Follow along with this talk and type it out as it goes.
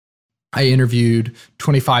I interviewed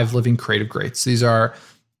 25 living creative greats. These are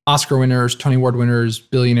Oscar winners, Tony Award winners,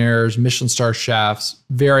 billionaires, Michelin star chefs,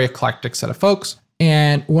 very eclectic set of folks.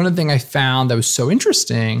 And one of the things I found that was so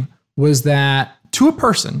interesting was that to a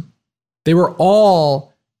person, they were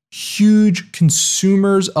all huge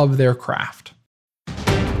consumers of their craft.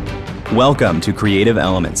 Welcome to Creative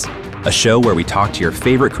Elements, a show where we talk to your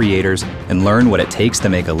favorite creators and learn what it takes to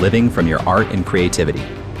make a living from your art and creativity.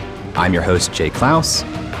 I'm your host, Jay Klaus.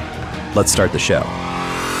 Let's start the show.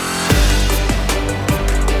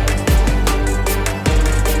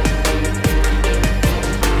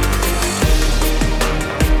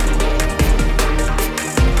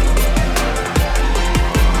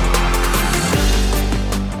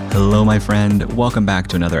 Hello, my friend. Welcome back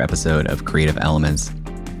to another episode of Creative Elements.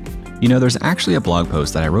 You know, there's actually a blog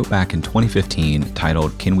post that I wrote back in 2015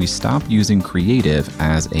 titled, "Can We Stop Using Creative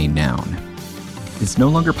as a Noun?" It's no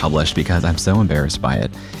longer published because I'm so embarrassed by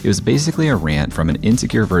it. It was basically a rant from an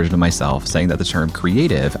insecure version of myself saying that the term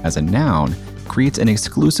creative as a noun creates an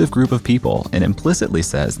exclusive group of people and implicitly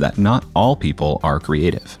says that not all people are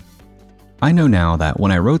creative. I know now that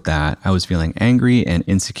when I wrote that, I was feeling angry and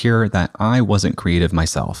insecure that I wasn't creative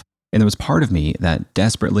myself, and there was part of me that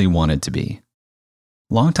desperately wanted to be.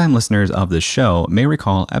 Longtime listeners of this show may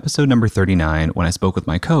recall episode number 39 when I spoke with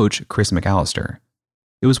my coach, Chris McAllister.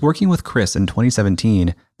 It was working with Chris in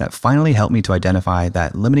 2017 that finally helped me to identify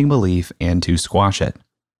that limiting belief and to squash it.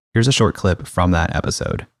 Here's a short clip from that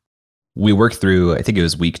episode. We worked through, I think it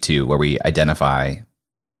was week 2, where we identify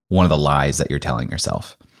one of the lies that you're telling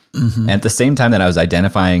yourself. Mm-hmm. And at the same time that I was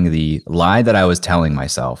identifying the lie that I was telling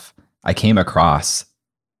myself, I came across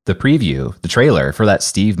the preview, the trailer for that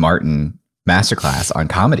Steve Martin masterclass on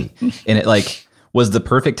comedy. And it was the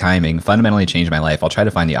perfect timing, fundamentally changed my life. I'll try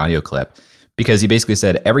to find the audio clip because he basically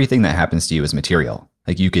said everything that happens to you is material.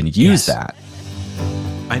 Like you can use that.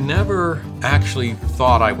 I never actually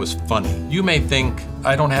thought I was funny. You may think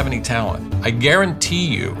I don't have any talent. I guarantee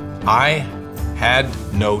you, I had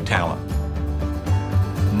no talent.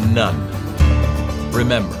 None.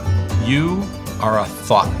 Remember, you are a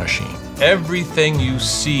thought machine. Everything you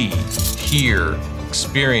see, hear,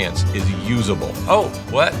 experience is usable. Oh,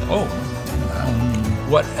 what? Oh.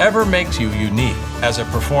 Whatever makes you unique as a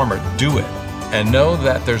performer, do it. And know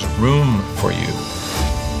that there's room for you.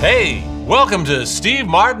 Hey, welcome to Steve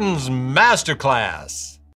Martin's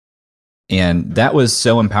Masterclass. And that was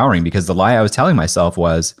so empowering because the lie I was telling myself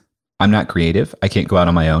was, I'm not creative. I can't go out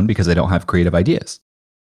on my own because I don't have creative ideas.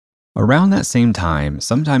 Around that same time,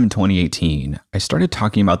 sometime in 2018, I started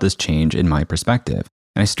talking about this change in my perspective,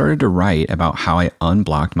 and I started to write about how I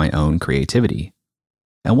unblocked my own creativity.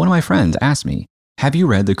 And one of my friends asked me, have you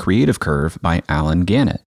read The Creative Curve by Allen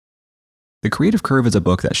Gannett? The Creative Curve is a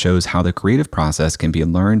book that shows how the creative process can be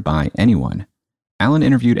learned by anyone. Allen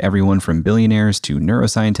interviewed everyone from billionaires to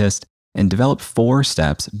neuroscientists and developed 4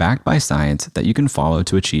 steps backed by science that you can follow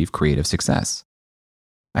to achieve creative success.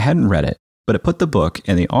 I hadn't read it, but it put the book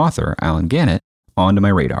and the author, Allen Gannett, onto my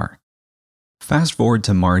radar. Fast forward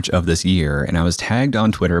to March of this year, and I was tagged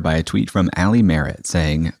on Twitter by a tweet from Ali Merritt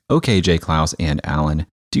saying, "Okay, Jay Klaus and Allen,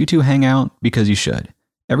 do you two hang out? Because you should.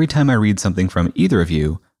 Every time I read something from either of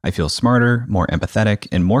you, I feel smarter, more empathetic,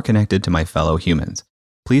 and more connected to my fellow humans.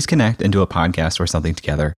 Please connect and do a podcast or something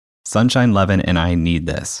together. Sunshine Levin and I need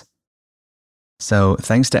this." So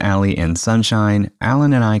thanks to Ali and Sunshine,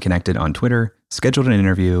 Allen and I connected on Twitter, scheduled an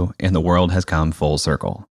interview, and the world has come full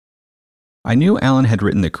circle. I knew Allen had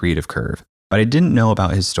written The Creative Curve, but I didn't know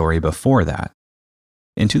about his story before that.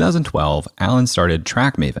 In 2012, Allen started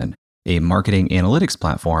TrackMaven, a marketing analytics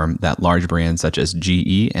platform that large brands such as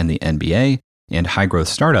GE and the NBA and high-growth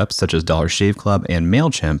startups such as Dollar Shave Club and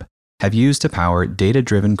MailChimp have used to power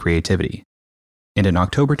data-driven creativity. And in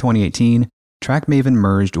October 2018, TrackMaven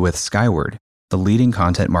merged with Skyward, the leading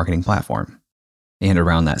content marketing platform. And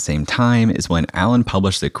around that same time is when Allen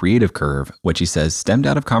published The Creative Curve, which he says stemmed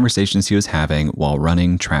out of conversations he was having while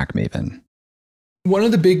running TrackMaven. One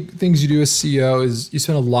of the big things you do as CEO is you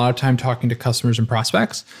spend a lot of time talking to customers and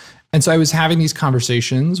prospects. And so I was having these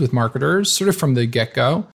conversations with marketers sort of from the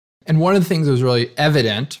get-go. And one of the things that was really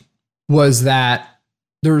evident was that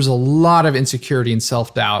there was a lot of insecurity and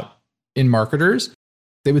self-doubt in marketers.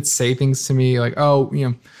 They would say things to me like, oh,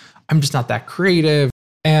 I'm just not that creative.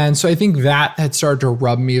 And so I think that had started to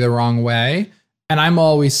rub me the wrong way. And I'm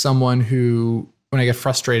always someone who, when I get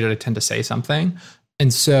frustrated, I tend to say something.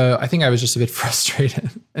 And so I think I was just a bit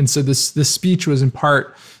frustrated. And so this speech was in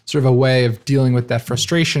part sort of a way of dealing with that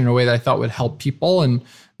frustration in a way that I thought would help people and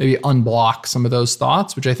maybe unblock some of those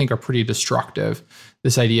thoughts, which I think are pretty destructive.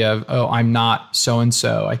 This idea of, oh, I'm not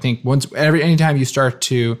so-and-so. I think anytime you start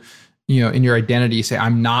to, in your identity, say,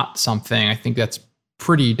 I'm not something, I think that's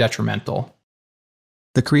pretty detrimental.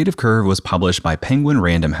 The Creative Curve was published by Penguin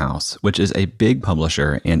Random House, which is a big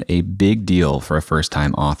publisher and a big deal for a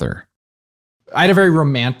first-time author. I had a very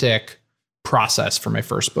romantic process for my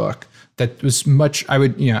first book that was much, I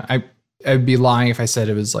would be lying if I said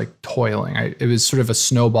it was like toiling. It was sort of a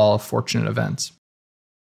snowball of fortunate events.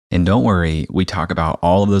 And don't worry, we talk about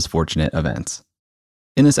all of those fortunate events.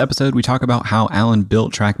 In this episode, we talk about how Alan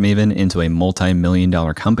built TrackMaven into a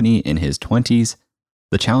multi-million-dollar company in his 20s,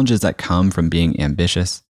 the challenges that come from being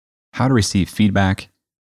ambitious, how to receive feedback,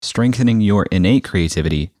 strengthening your innate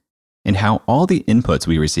creativity, and how all the inputs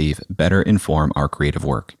we receive better inform our creative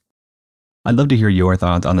work. I'd love to hear your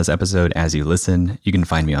thoughts on this episode as you listen. You can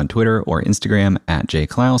find me on Twitter or Instagram at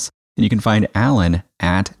jklaus, and you can find Alan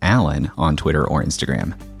at Alan on Twitter or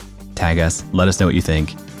Instagram. Tag us, let us know what you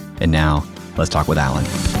think. And now, let's talk with Alan.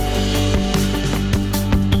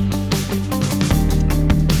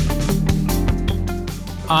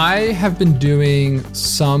 I have been doing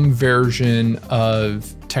some version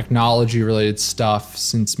of technology-related stuff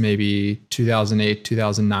since maybe 2008,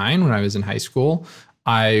 2009 when I was in high school.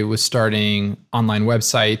 I was starting online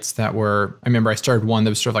websites I remember I started one that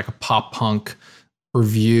was sort of like a pop punk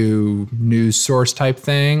review news source type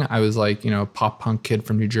thing. I was like, a pop punk kid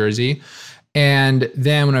from New Jersey. And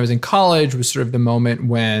then when I was in college was sort of the moment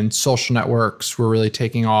when social networks were really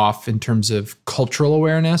taking off in terms of cultural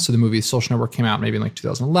awareness. So the movie Social Network came out maybe in like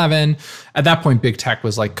 2011. At that point, big tech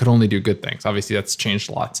was like, could only do good things. Obviously that's changed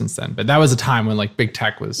a lot since then, but that was a time when like big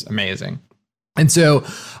tech was amazing. And so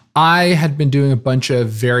I had been doing a bunch of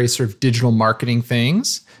very sort of digital marketing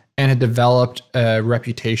things and had developed a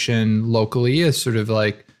reputation locally as sort of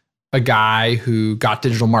like a guy who got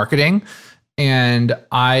digital marketing. And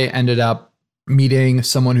I ended up meeting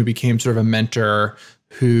someone who became sort of a mentor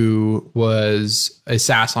who was a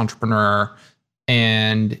SaaS entrepreneur.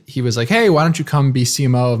 And he was like, hey, why don't you come be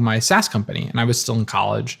CMO of my SaaS company? And I was still in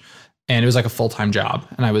college and it was like a full-time job.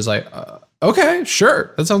 And I was like, okay,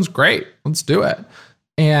 sure. That sounds great. Let's do it.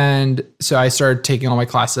 And so I started taking all my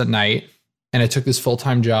classes at night and I took this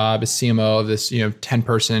full-time job as CMO of this,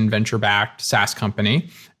 10-person venture-backed SaaS company.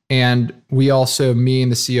 And me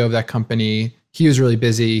and the CEO of that company, he was really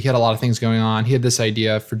busy. He had a lot of things going on. He had this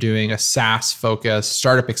idea for doing a SaaS-focused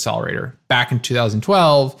startup accelerator. Back in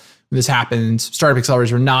 2012, when this happened, startup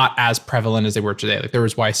accelerators were not as prevalent as they were today. Like there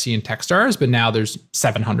was YC and Techstars, but now there's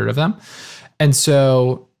 700 of them. And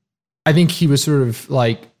so I think he was sort of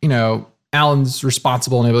like, Alan's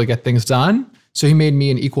responsible and able to get things done. So he made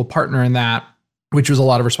me an equal partner in that, which was a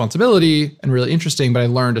lot of responsibility and really interesting, but I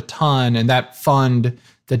learned a ton. And that fund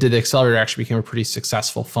that did the accelerator actually became a pretty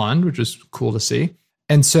successful fund, which was cool to see.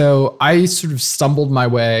 And so I sort of stumbled my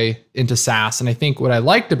way into SaaS. And I think what I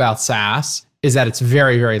liked about SaaS is that it's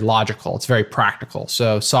very, very logical. It's very practical.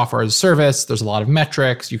 So software as a service, there's a lot of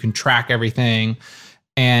metrics. You can track everything.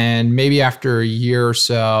 And maybe after a year or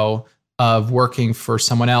so of working for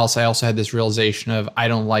someone else, I also had this realization of I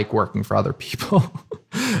don't like working for other people.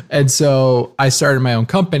 And so I started my own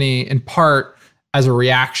company in part as a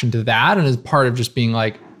reaction to that and as part of just being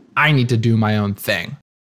like, I need to do my own thing.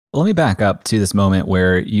 Let me back up to this moment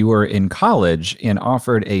where you were in college and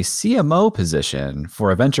offered a CMO position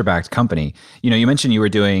for a venture-backed company. You mentioned you were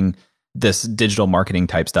doing this digital marketing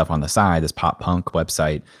type stuff on the side, this pop punk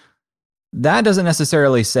website. That doesn't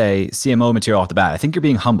necessarily say CMO material off the bat. I think you're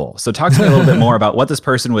being humble. So talk to me a little bit more about what this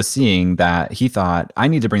person was seeing that he thought, I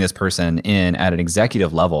need to bring this person in at an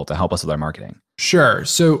executive level to help us with our marketing. Sure.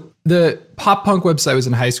 So the pop punk website was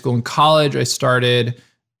in high school. In college, I started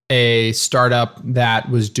a startup that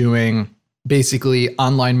was doing basically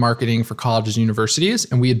online marketing for colleges and universities.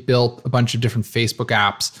 And we had built a bunch of different Facebook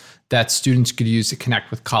apps that students could use to connect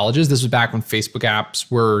with colleges. This was back when Facebook apps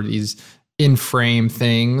were these in-frame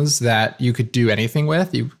things that you could do anything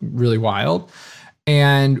with, really wild.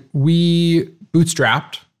 And we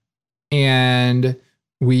bootstrapped and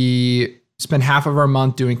we spent half of our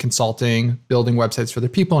month doing consulting, building websites for other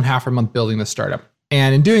people, and half our month building the startup.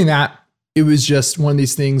 And in doing that, it was just one of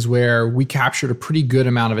these things where we captured a pretty good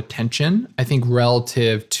amount of attention, I think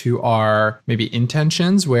relative to our maybe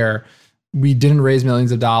intentions, where we didn't raise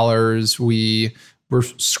millions of dollars. We were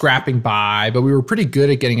scrapping by, but we were pretty good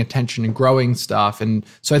at getting attention and growing stuff. And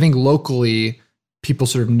so I think locally people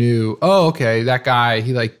sort of knew, oh, okay, that guy,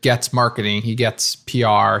 he like gets marketing, he gets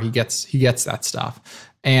PR, he gets that stuff.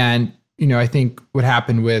 And, I think what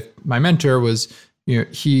happened with my mentor was,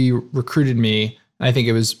 he recruited me. And I think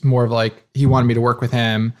it was more of like, he wanted me to work with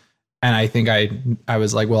him. And I think I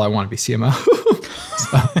was like, well, I want to be CMO.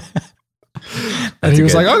 And he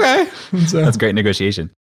was like, okay. And so, that's great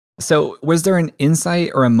negotiation. So was there an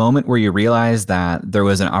insight or a moment where you realized that there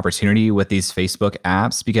was an opportunity with these Facebook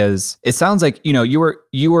apps? Because it sounds like,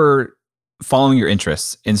 you were following your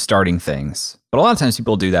interests in starting things. But a lot of times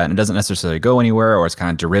people do that and it doesn't necessarily go anywhere, or it's kind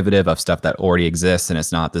of derivative of stuff that already exists and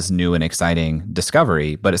it's not this new and exciting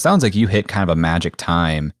discovery. But it sounds like you hit kind of a magic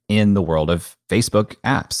time in the world of Facebook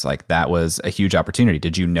apps. Like that was a huge opportunity.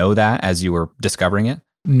 Did you know that as you were discovering it?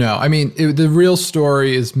 No, I mean, the real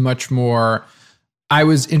story is much more, I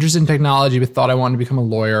was interested in technology, but thought I wanted to become a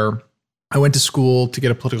lawyer. I went to school to get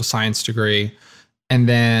a political science degree. And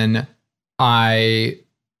then I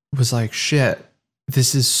was like, shit,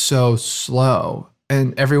 this is so slow.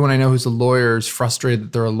 And everyone I know who's a lawyer is frustrated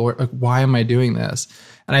that they're a lawyer. Like, why am I doing this?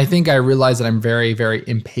 And I think I realized that I'm very, very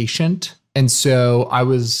impatient. And so I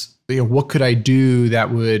was, what could I do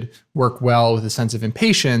that would work well with a sense of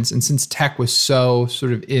impatience? And since tech was so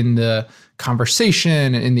sort of in the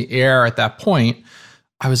conversation and in the air at that point,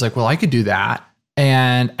 I was like, well, I could do that.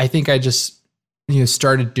 And I think I just,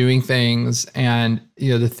 started doing things, and,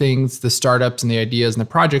 the startups and the ideas and the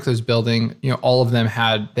projects I was building, all of them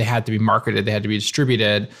had to be marketed, they had to be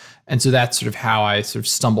distributed. And so that's sort of how I sort of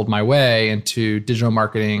stumbled my way into digital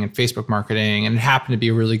marketing and Facebook marketing. And it happened to be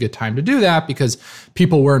a really good time to do that because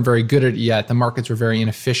people weren't very good at it yet. The markets were very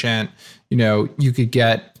inefficient. You could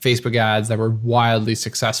get Facebook ads that were wildly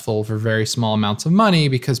successful for very small amounts of money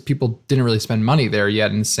because people didn't really spend money there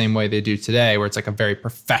yet in the same way they do today, where it's like a very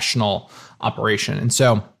professional operation. And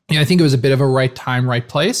so, I think it was a bit of a right time, right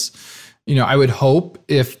place. I would hope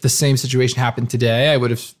if the same situation happened today, I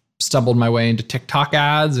would have stumbled my way into TikTok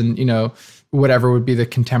ads and, whatever would be the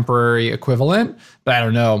contemporary equivalent. But I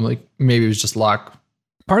don't know, maybe it was just luck.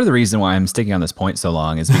 Part of the reason why I'm sticking on this point so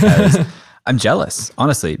long is because I'm jealous,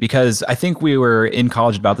 honestly, because I think we were in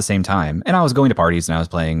college about the same time, and I was going to parties and I was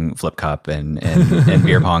playing Flip Cup and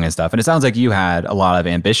beer pong and stuff. And it sounds like you had a lot of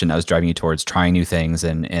ambition that was driving you towards trying new things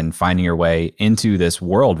and finding your way into this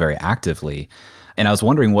world very actively. And I was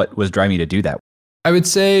wondering what was driving you to do that. I would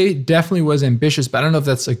say definitely was ambitious, but I don't know if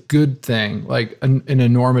that's a good thing, like in a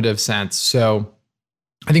normative sense. So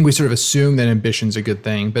I think we sort of assume that ambition's a good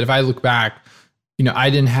thing. But if I look back,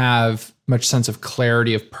 I didn't have much sense of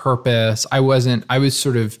clarity of purpose. I was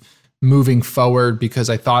sort of moving forward because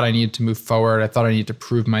I thought I needed to move forward. I thought I needed to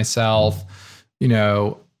prove myself.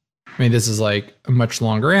 This is like a much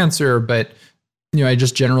longer answer, but, I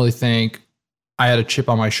just generally think I had a chip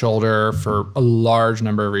on my shoulder for a large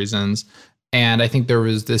number of reasons. And I think there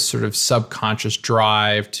was this sort of subconscious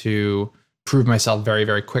drive to prove myself very,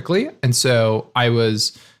 very quickly. And so I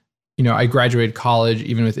was, I graduated college,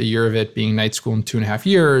 even with a year of it being night school in 2.5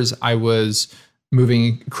 years. I was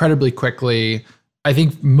moving incredibly quickly. I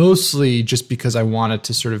think mostly just because I wanted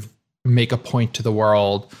to sort of make a point to the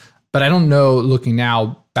world. But I don't know, looking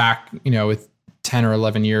now back, with 10 or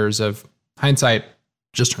 11 years of hindsight,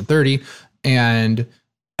 just turned 30. And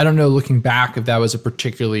I don't know, looking back, if that was a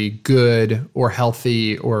particularly good or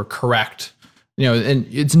healthy or correct, and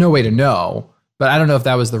it's no way to know. But I don't know if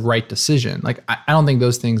that was the right decision. Like, I don't think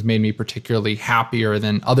those things made me particularly happier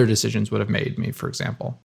than other decisions would have made me, for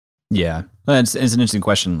example. Yeah. Well, it's an interesting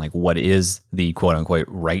question. Like, what is the quote unquote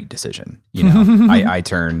right decision? I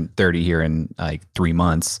turn 30 here in like 3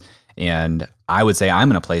 months. And I would say I'm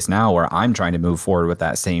in a place now where I'm trying to move forward with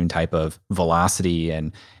that same type of velocity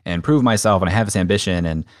and prove myself. And I have this ambition.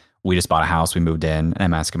 And we just bought a house. We moved in. And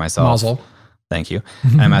I'm asking myself, Mazel. Thank you.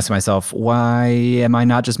 And I'm asking myself, why am I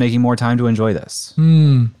not just making more time to enjoy this?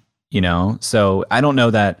 So I don't know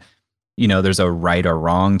that, there's a right or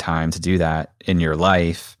wrong time to do that in your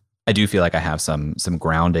life. I do feel like I have some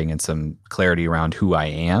grounding and some clarity around who I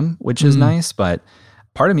am, which is nice. But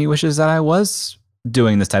part of me wishes that I was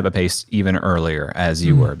doing this type of pace even earlier as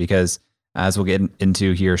you were, because as we'll get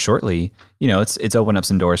into here shortly, it's opened up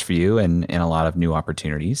some doors for you and a lot of new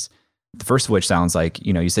opportunities. The first of which sounds like,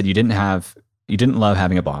 you said you didn't love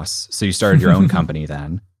having a boss. So you started your own company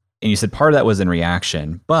then. And you said part of that was in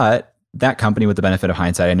reaction, but that company, with the benefit of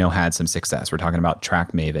hindsight, I know had some success. We're talking about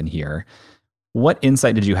TrackMaven here. What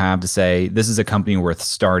insight did you have to say this is a company worth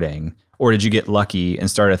starting? Or did you get lucky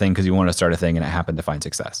and start a thing because you wanted to start a thing and it happened to find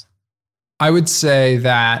success? I would say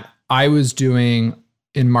that I was doing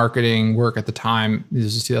in marketing work at the time, this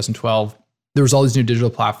was 2012, there was all these new digital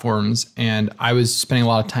platforms and I was spending a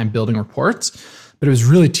lot of time building reports, but it was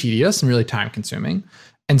really tedious and really time consuming.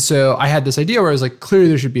 And so I had this idea where I was like, clearly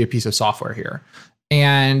there should be a piece of software here.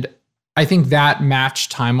 And I think that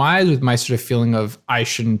matched time-wise with my sort of feeling of I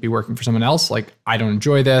shouldn't be working for someone else. Like, I don't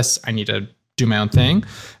enjoy this. I need to do my own thing.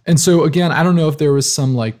 And so again, I don't know if there was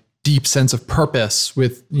some like deep sense of purpose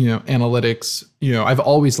with, analytics. I've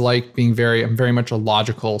always liked I'm very much a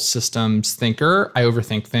logical systems thinker. I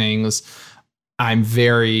overthink things. I'm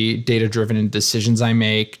very data driven in decisions I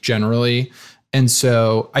make generally. And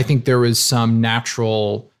so I think there was some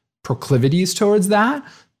natural proclivities towards that,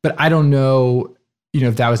 but I don't know,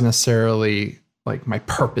 if that was necessarily like my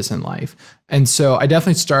purpose in life. And so I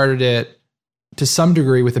definitely started it to some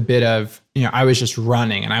degree with a bit of, I was just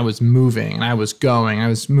running and I was moving and I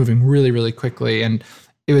was moving really, really quickly. And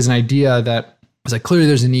it was an idea that I was like, clearly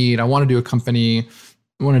there's a need. I want to do a company.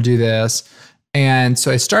 I want to do this. And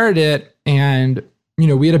so I started it, and,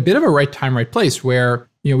 we had a bit of a right time, right place where,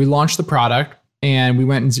 we launched the product and we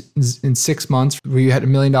went in 6 months, we had $1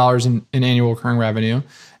 million in annual recurring revenue.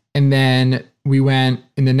 And then we went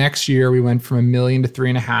in the next year, we went from $1 million to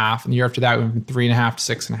 3.5. And the year after that, we went from 3.5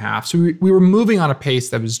 to 6.5. So we were moving on a pace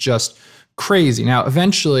that was just crazy. Now,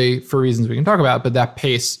 eventually, for reasons we can talk about, but that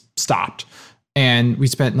pace stopped. And we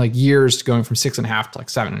spent like years going from 6.5 to like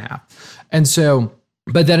 7.5. And so,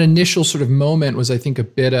 but that initial sort of moment was, I think, a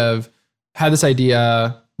bit of, had this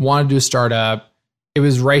idea, wanted to do a startup. It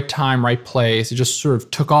was right time, right place. It just sort of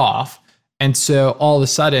took off. And so all of a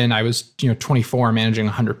sudden I was, 24, managing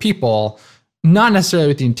 100 people, not necessarily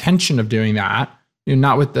with the intention of doing that, I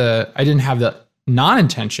didn't have the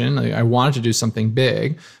non-intention. I wanted to do something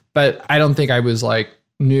big, but I don't think I was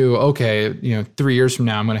knew, okay, 3 years from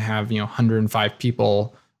now, I'm going to have, 105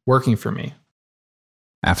 people working for me.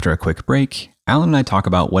 After a quick break, Alan and I talk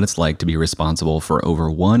about what it's like to be responsible for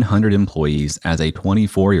over 100 employees as a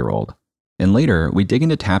 24-year-old. And later, we dig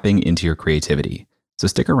into tapping into your creativity. So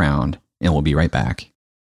stick around, and we'll be right back.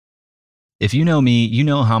 If you know me, you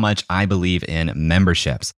know how much I believe in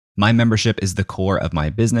memberships. My membership is the core of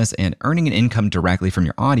my business, and earning an income directly from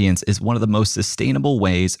your audience is one of the most sustainable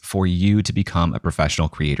ways for you to become a professional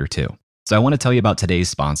creator too. So I want to tell you about today's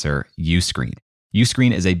sponsor, Uscreen.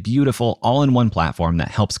 Uscreen is a beautiful all-in-one platform that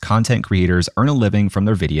helps content creators earn a living from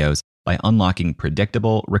their videos by unlocking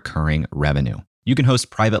predictable, recurring revenue. You can host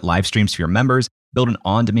private live streams for your members, build an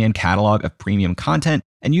on-demand catalog of premium content,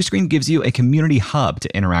 and Uscreen gives you a community hub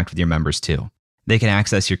to interact with your members too. They can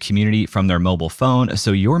access your community from their mobile phone,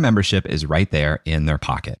 so your membership is right there in their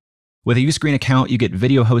pocket. With a Uscreen account, you get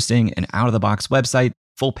video hosting, an out-of-the-box website,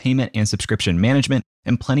 full payment and subscription management,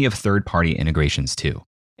 and plenty of third-party integrations too.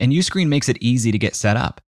 And Uscreen makes it easy to get set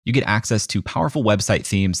up. You get access to powerful website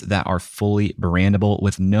themes that are fully brandable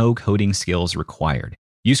with no coding skills required.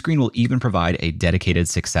 Uscreen will even provide a dedicated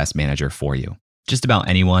success manager for you. Just about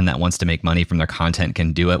anyone that wants to make money from their content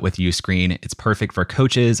can do it with Uscreen. It's perfect for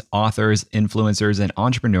coaches, authors, influencers, and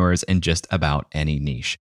entrepreneurs in just about any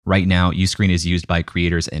niche. Right now, Uscreen is used by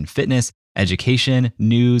creators in fitness, education,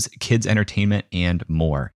 news, kids entertainment, and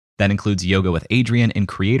more. That includes Yoga with Adriene and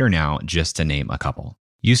Creator Now, just to name a couple.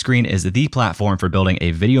 Uscreen is the platform for building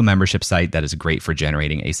a video membership site that is great for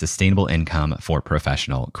generating a sustainable income for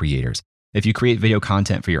professional creators. If you create video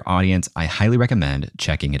content for your audience, I highly recommend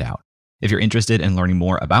checking it out. If you're interested in learning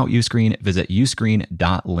more about Uscreen, visit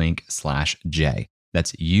uscreen.link/J.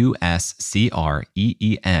 That's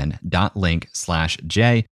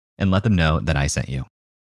uscreen.link/J, and let them know that I sent you.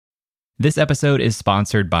 This episode is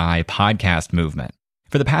sponsored by Podcast Movement.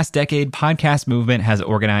 For the past decade, Podcast Movement has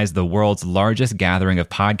organized the world's largest gathering of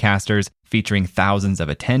podcasters, featuring thousands of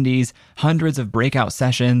attendees, hundreds of breakout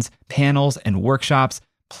sessions, panels, and workshops,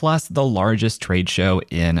 plus the largest trade show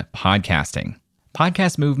in podcasting.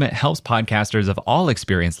 Podcast Movement helps podcasters of all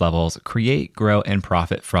experience levels create, grow, and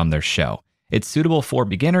profit from their show. It's suitable for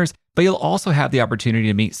beginners, but you'll also have the opportunity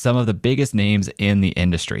to meet some of the biggest names in the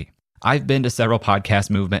industry. I've been to several Podcast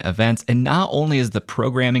Movement events, and not only is the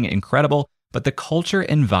programming incredible, but the culture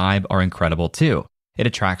and vibe are incredible too. It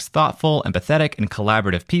attracts thoughtful, empathetic, and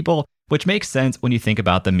collaborative people, which makes sense when you think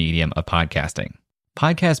about the medium of podcasting.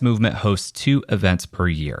 Podcast Movement hosts 2 events per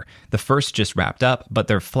year. The first just wrapped up, but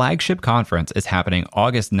their flagship conference is happening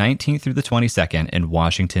August 19th through the 22nd in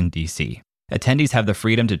Washington, D.C. Attendees have the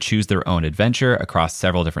freedom to choose their own adventure across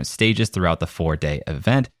several different stages throughout the 4-day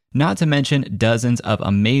event, not to mention dozens of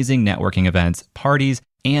amazing networking events, parties,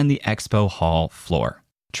 and the expo hall floor.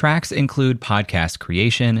 Tracks include podcast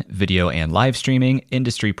creation, video and live streaming,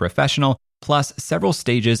 industry professional, plus several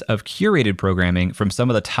stages of curated programming from some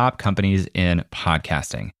of the top companies in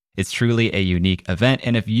podcasting. It's truly a unique event,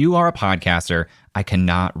 and if you are a podcaster, I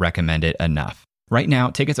cannot recommend it enough. Right now,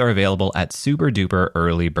 tickets are available at super duper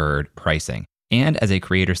early bird pricing. And as a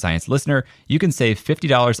Creator Science listener, you can save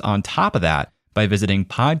 $50 on top of that by visiting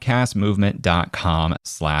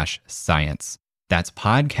podcastmovement.com/science. That's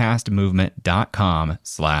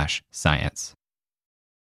podcastmovement.com/science.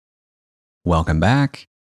 Welcome back.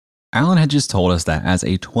 Alan had just told us that as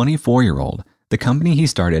a 24-year-old, the company he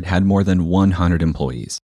started had more than 100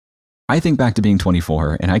 employees. I think back to being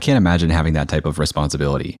 24, and I can't imagine having that type of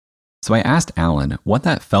responsibility. So I asked Alan what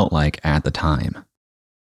that felt like at the time.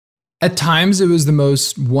 At times, it was the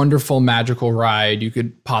most wonderful, magical ride you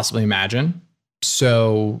could possibly imagine.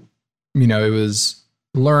 So, it was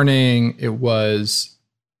learning, it was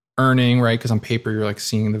earning, right? Because on paper, you're like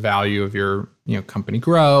seeing the value of your, company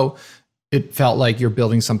grow. It felt like you're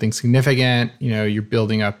building something significant. You're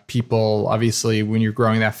building up people. Obviously, when you're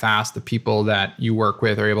growing that fast, the people that you work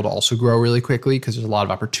with are able to also grow really quickly because there's a lot of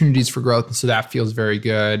opportunities for growth. And so that feels very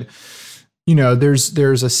good.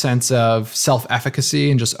 There's a sense of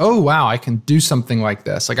self-efficacy and just, oh, wow, I can do something like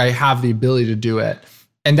this. Like I have the ability to do it.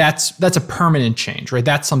 And that's a permanent change, right?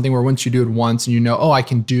 That's something where once you do it once and oh, I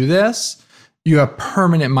can do this, you have a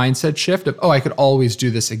permanent mindset shift of, oh, I could always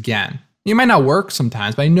do this again. It might not work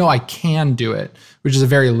sometimes, but I know I can do it, which is a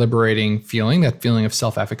very liberating feeling, that feeling of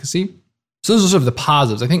self-efficacy. So those are sort of the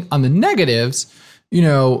positives. I think on the negatives,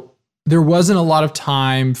 there wasn't a lot of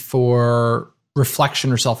time for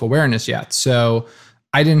reflection or self-awareness yet. So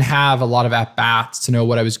I didn't have a lot of at-bats to know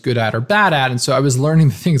what I was good at or bad at. And so I was learning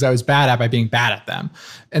the things I was bad at by being bad at them.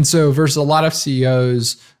 And so versus a lot of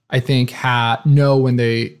CEOs, I think know when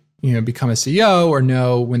they become a CEO or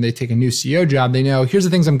know when they take a new CEO job, they know here's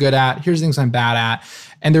the things I'm good at, here's the things I'm bad at.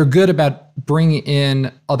 And they're good about bringing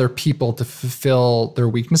in other people to fulfill their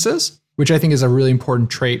weaknesses, which I think is a really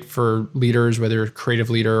important trait for leaders, whether you're a creative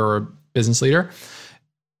leader or a business leader,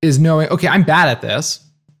 is knowing, okay, I'm bad at this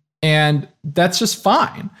and that's just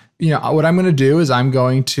fine. What I'm going to do is I'm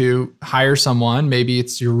going to hire someone. Maybe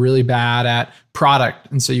you're really bad at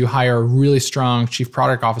product. And so you hire a really strong chief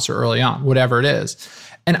product officer early on, whatever it is.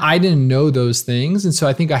 And I didn't know those things. And so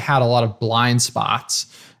I think I had a lot of blind spots,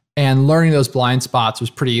 and learning those blind spots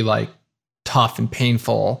was pretty tough and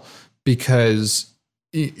painful because,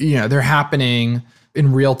 they're happening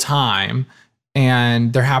in real time.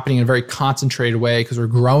 And they're happening in a very concentrated way because we're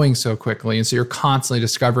growing so quickly. And so you're constantly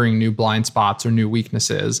discovering new blind spots or new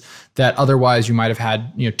weaknesses that otherwise you might have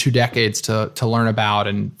had 2 decades to learn about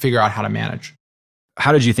and figure out how to manage.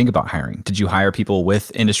 How did you think about hiring? Did you hire people with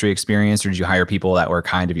industry experience, or did you hire people that were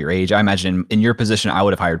kind of your age? I imagine in your position, I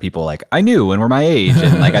would have hired people I knew and were my age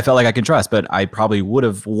and I felt like I could trust, but I probably would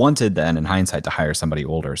have wanted then in hindsight to hire somebody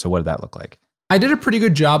older. So what did that look like? I did a pretty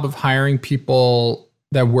good job of hiring people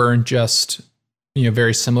that weren't just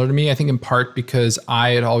very similar to me. I think in part because I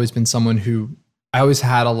had always been someone I always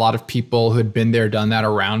had a lot of people who had been there, done that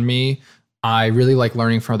around me. I really like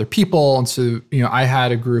learning from other people. And so, I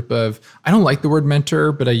had a group of, I don't like the word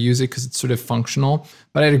mentor, but I use it because it's sort of functional.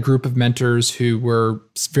 But I had a group of mentors who were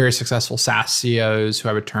very successful SaaS CEOs who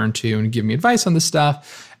I would turn to and give me advice on this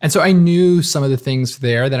stuff. And so I knew some of the things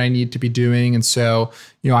there that I need to be doing. And so,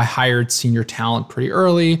 I hired senior talent pretty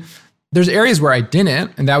early. There's areas where I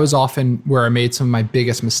didn't, and that was often where I made some of my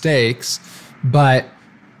biggest mistakes. But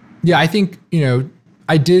yeah, I think,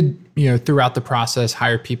 I did, throughout the process,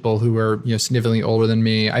 hire people who were, significantly older than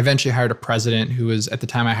me. I eventually hired a president who was, at the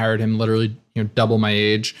time I hired him, literally, double my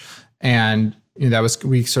age. And, that was,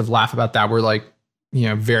 we sort of laugh about that. We're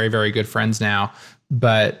very, very good friends now.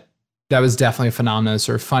 But that was definitely a phenomenon. It's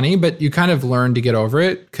sort of funny, but you kind of learn to get over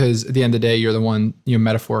it because at the end of the day, you're the one,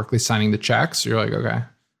 metaphorically signing the checks. So you're like, okay.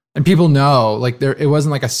 And people know, it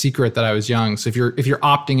wasn't like a secret that I was young. So if you're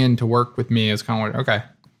opting in to work with me, it's kind of like, okay.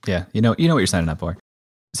 Yeah, you know what you're signing up for.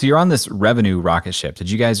 So you're on this revenue rocket ship. Did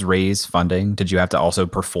you guys raise funding? Did you have to also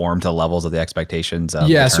perform to levels of the expectations of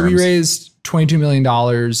the terms? So we raised $22 million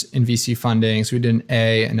in VC funding. So we did an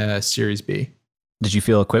A and a Series B. Did you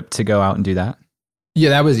feel equipped to go out and do that? Yeah,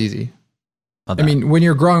 that was easy. I mean, when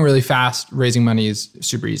you're growing really fast, raising money is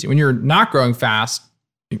super easy. When you're not growing fast,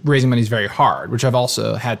 raising money is very hard, which I've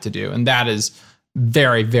also had to do. And that is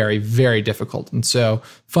very, very, very difficult. And so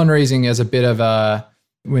fundraising is a bit of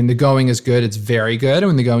when the going is good, it's very good. And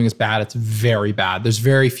when the going is bad, it's very bad. There's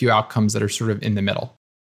very few outcomes that are sort of in the middle.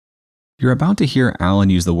 You're about to hear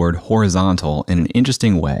Alan use the word horizontal in an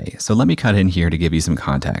interesting way. So let me cut in here to give you some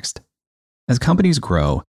context. As companies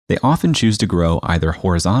grow, they often choose to grow either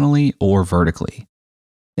horizontally or vertically.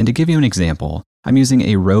 And to give you an example, I'm using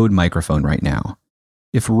a Rode microphone right now.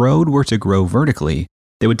 If Rode were to grow vertically,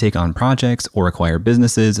 they would take on projects or acquire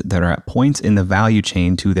businesses that are at points in the value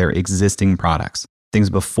chain to their existing products, things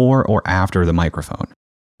before or after the microphone.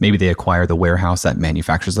 Maybe they acquire the warehouse that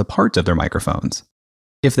manufactures the parts of their microphones.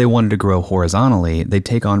 If they wanted to grow horizontally, they'd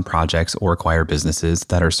take on projects or acquire businesses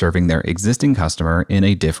that are serving their existing customer in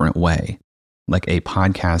a different way, like a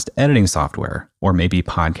podcast editing software or maybe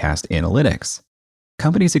podcast analytics.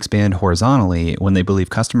 Companies expand horizontally when they believe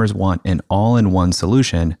customers want an all-in-one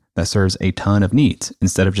solution that serves a ton of needs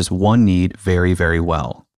instead of just one need very, very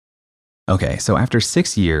well. Okay, so after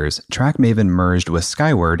 6 years, TrackMaven merged with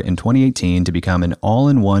Skyward in 2018 to become an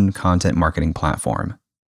all-in-one content marketing platform.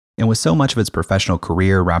 And with so much of its professional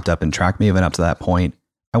career wrapped up in TrackMaven up to that point,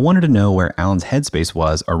 I wanted to know where Alan's headspace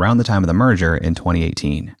was around the time of the merger in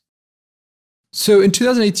 2018. So in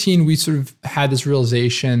 2018, we sort of had this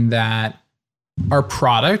realization that our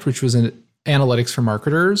product, which was an analytics for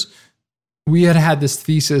marketers, we had this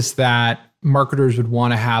thesis that marketers would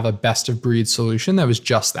want to have a best of breed solution that was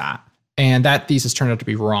just that. And that thesis turned out to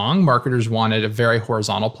be wrong. Marketers wanted a very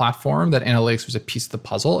horizontal platform, that analytics was a piece of the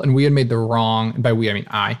puzzle. And we had made the wrong, and by we, I mean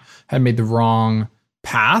I, had made the wrong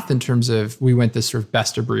path in terms of we went this sort of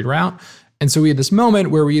best of breed route. And so we had this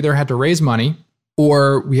moment where we either had to raise money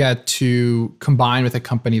or we had to combine with a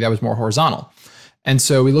company that was more horizontal. And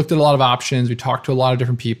so we looked at a lot of options. We talked to a lot of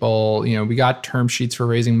different people. You know, we got term sheets for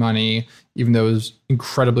raising money, even though it was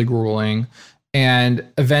incredibly grueling. And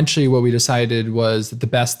eventually what we decided was that the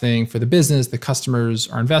best thing for the business, the customers,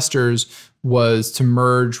 our investors, was to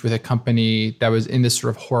merge with a company that was in this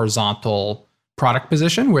sort of horizontal product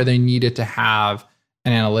position where they needed to have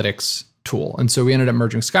an analytics tool. And so we ended up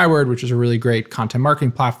merging Skyward, which is a really great content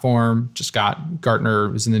marketing platform. Just got Gartner,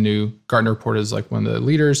 was in the new Gartner report as like one of the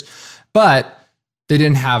leaders, but they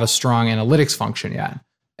didn't have a strong analytics function yet.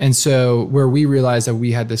 And so where we realized that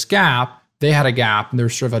we had this gap, they had a gap, and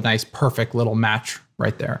there's sort of a nice, perfect little match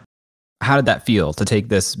right there. How did that feel to take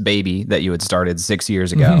this baby that you had started 6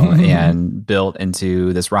 years ago and built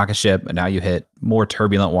into this rocket ship, and now you hit more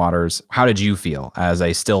turbulent waters? How did you feel as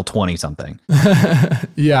a still 20-something?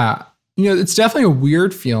 Yeah. You know, it's definitely a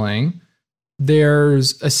weird feeling.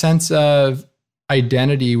 There's a sense of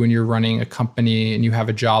identity when you're running a company and you have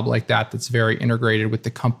a job like that that's very integrated with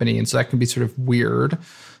the company. And so that can be sort of weird.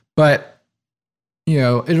 But, you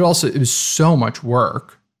know, it was so much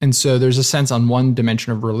work. And so there's a sense on one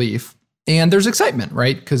dimension of relief. And there's excitement,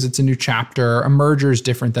 right? Because it's a new chapter. A merger is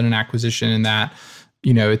different than an acquisition in that,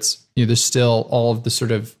 you know, there's still all of the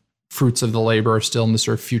sort of fruits of the labor are still in the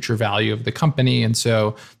sort of future value of the company. And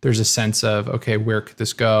so there's a sense of, okay, where could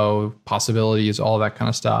this go? Possibilities, all that kind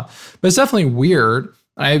of stuff. But it's definitely weird.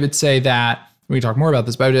 I would say that, we can talk more about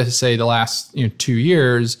this, but I would just say the last 2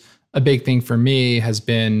 years, a big thing for me has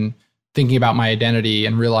been thinking about my identity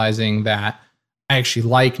and realizing that I actually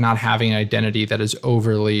like not having an identity that is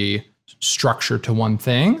overly structured to one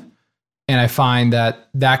thing. And I find that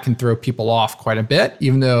that can throw people off quite a bit,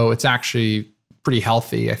 even though it's actually pretty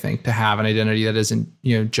healthy, I think, to have an identity that isn't,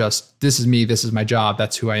 just this is me, this is my job,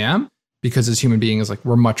 that's who I am. Because as human beings, like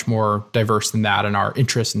we're much more diverse than that in our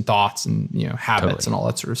interests and thoughts and, habits and all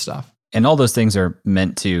that sort of stuff. And all those things are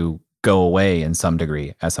meant to go away in some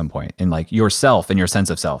degree at some point. And like yourself and your sense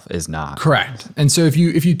of self is not. Correct. And so if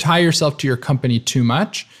you tie yourself to your company too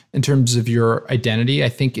much in terms of your identity, I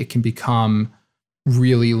think it can become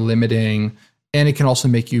really limiting, and it can also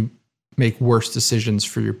make you make worse decisions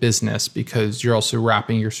for your business because you're also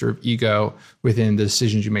wrapping your sort of ego within the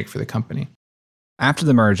decisions you make for the company. After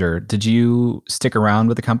the merger, did you stick around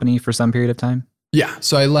with the company for some period of time? Yeah.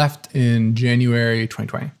 So I left in January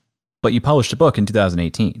 2020. But you published a book in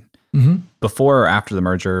 2018. Mm-hmm. Before or after the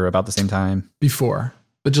merger, about the same time? Before,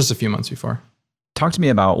 but just a few months before. Talk to me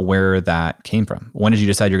about where that came from. When did you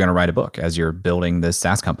decide you're going to write a book as you're building this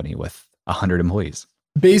SaaS company with 100 employees?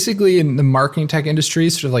 Basically, in the marketing tech industry,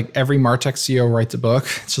 sort of like every MarTech CEO writes a book.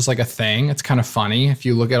 It's just like a thing. It's kind of funny. If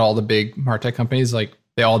you look at all the big MarTech companies, like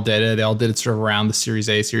they all did it. They all did it sort of around the Series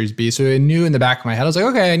A, Series B. So I knew in the back of my head, I was like,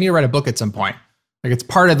 okay, I need to write a book at some point. Like it's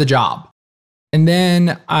part of the job. And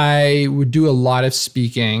then I would do a lot of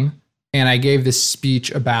speaking. And I gave this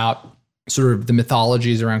speech about sort of the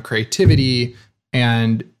mythologies around creativity.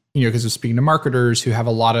 And, because I was speaking to marketers who have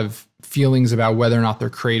a lot of feelings about whether or not they're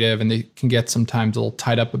creative, and they can get sometimes a little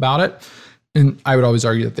tied up about it. And I would always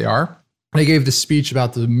argue that they are. And I gave this speech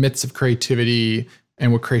about the myths of creativity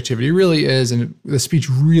and what creativity really is. And the speech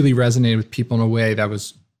really resonated with people in a way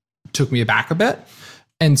that took me aback a bit.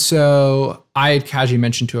 And so I had casually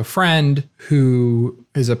mentioned to a friend who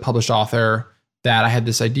is a published author that I had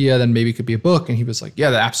this idea that maybe it could be a book. And he was like, yeah,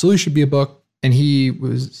 that absolutely should be a book. And he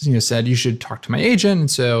said, you should talk to my agent.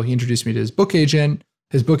 And so he introduced me to his book agent.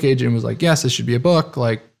 His book agent was like, yes, this should be a book.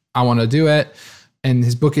 Like, I want to do it. And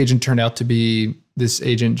his book agent turned out to be this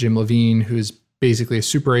agent, Jim Levine, who's basically a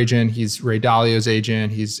super agent. He's Ray Dalio's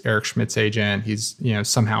agent. He's Eric Schmidt's agent. He's,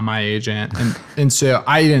 somehow my agent. And so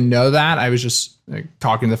I didn't know that. I was just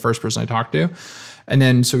talking to the first person I talked to. And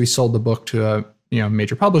then, so we sold the book to a,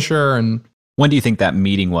 major publisher. And when do you think that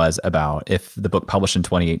meeting was about? If the book published in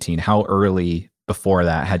 2018, how early before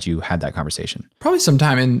that had you had that conversation? Probably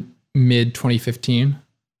sometime in mid 2015.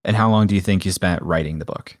 And how long do you think you spent writing the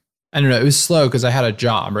book? I don't know. It was slow because I had a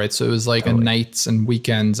job, right? So it was like a nights and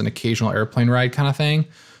weekends and occasional airplane ride kind of thing.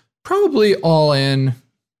 Probably all in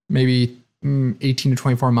maybe 18 to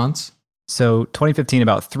 24 months. So 2015,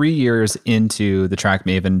 about 3 years into the Track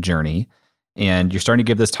Maven journey, and you're starting to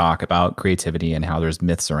give this talk about creativity and how there's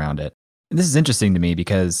myths around it. And this is interesting to me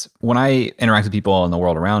because when I interact with people in the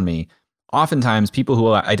world around me, oftentimes people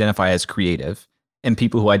who identify as creative and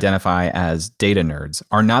people who identify as data nerds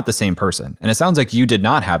are not the same person. And it sounds like you did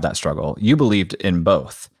not have that struggle. You believed in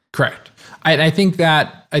both. Correct. I think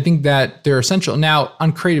that they're essential. Now,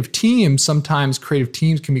 on creative teams, sometimes creative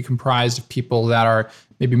teams can be comprised of people that are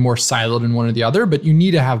maybe more siloed in one or the other, but you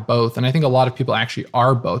need to have both. And I think a lot of people actually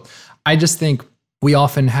are both. I just think we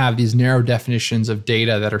often have these narrow definitions of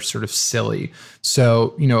data that are sort of silly.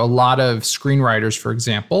 So, a lot of screenwriters, for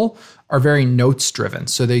example, are very notes driven.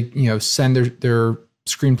 So they, send their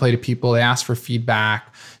screenplay to people, they ask for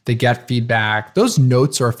feedback, they get feedback. Those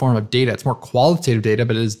notes are a form of data. It's more qualitative data,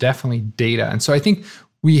 but it is definitely data. And so I think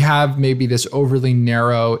we have maybe this overly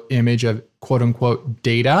narrow image of quote unquote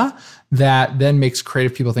data that then makes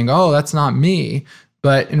creative people think, oh, that's not me.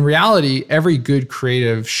 But in reality, every good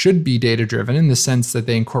creative should be data driven in the sense that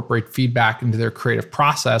they incorporate feedback into their creative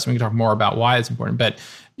process. We can talk more about why it's important. But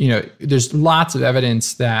there's lots of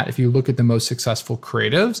evidence that if you look at the most successful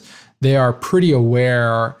creatives, they are pretty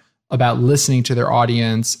aware about listening to their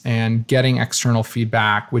audience and getting external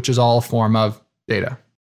feedback, which is all a form of data.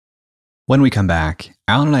 When we come back,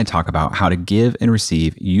 Alan and I talk about how to give and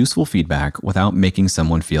receive useful feedback without making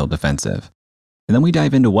someone feel defensive. And then we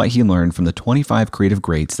dive into what he learned from the 25 creative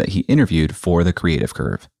greats that he interviewed for the Creative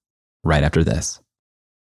Curve, right after this.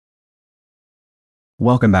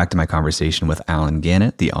 Welcome back to my conversation with Alan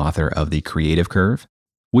Gannett, the author of The Creative Curve.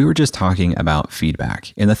 We were just talking about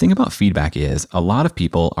feedback. And the thing about feedback is a lot of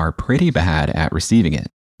people are pretty bad at receiving it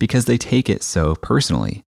because they take it so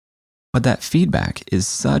personally. But that feedback is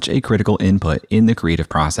such a critical input in the creative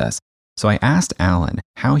process. So I asked Alan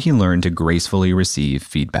how he learned to gracefully receive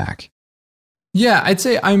feedback. Yeah, I'd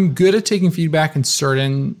say I'm good at taking feedback in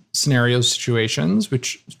certain scenarios, situations,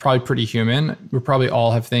 which is probably pretty human. We probably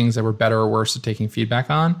all have things that we're better or worse at taking feedback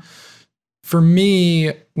on. For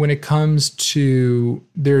me, when it comes to,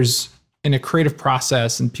 there's in a creative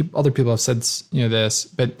process, and other people have said this,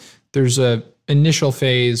 but there's a initial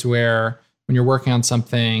phase where when you're working on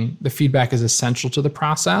something, the feedback is essential to the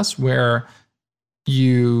process where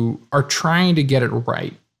you are trying to get it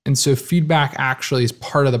right. And so feedback actually is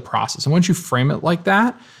part of the process. And once you frame it like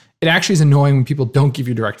that, it actually is annoying when people don't give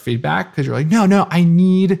you direct feedback because you're like, no, I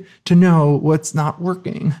need to know what's not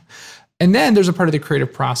working. And then there's a part of the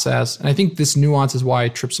creative process. And I think this nuance is why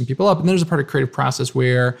it trips some people up. And there's a part of the creative process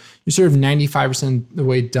where you're sort of 95% the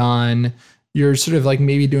way done. You're sort of like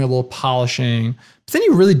maybe doing a little polishing, but then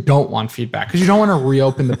you really don't want feedback because you don't want to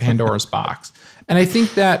reopen the Pandora's box. And I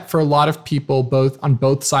think that for a lot of people, on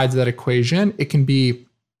both sides of that equation, it can be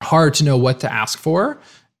hard to know what to ask for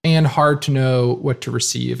and hard to know what to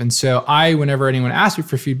receive. And so whenever anyone asks me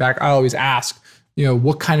for feedback, I always ask,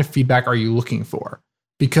 what kind of feedback are you looking for?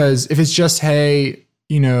 Because if it's just, hey,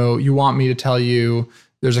 you want me to tell you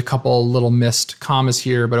there's a couple little missed commas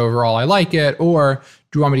here, but overall I like it, or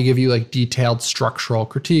do you want me to give you like detailed structural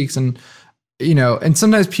critiques? And, and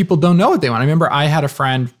sometimes people don't know what they want. I remember I had a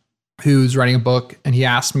friend who's writing a book and he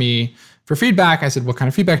asked me for feedback. I said, what kind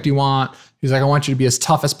of feedback do you want? He's like, I want you to be as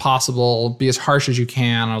tough as possible, be as harsh as you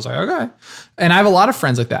can. And I was like, okay. And I have a lot of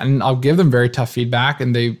friends like that, and I'll give them very tough feedback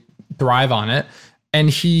and they thrive on it. And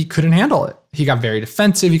he couldn't handle it. He got very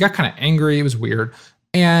defensive. He got kind of angry. It was weird.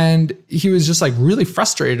 And he was just like really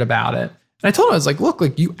frustrated about it. And I told him, I was like, look,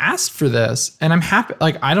 like you asked for this and I'm happy.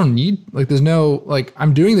 Like, I don't need, like, there's no, like,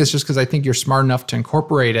 I'm doing this just because I think you're smart enough to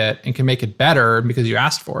incorporate it and can make it better because you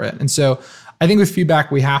asked for it. And so I think with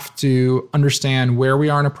feedback, we have to understand where we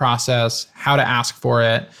are in a process, how to ask for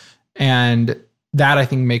it. And that I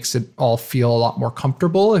think makes it all feel a lot more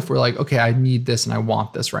comfortable if we're like, okay, I need this and I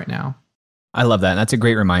want this right now. I love that. And that's a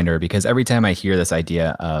great reminder because every time I hear this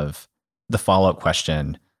idea of the follow-up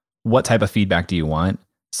question, what type of feedback do you want?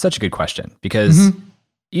 Such a good question because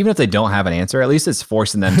even if they don't have an answer, at least it's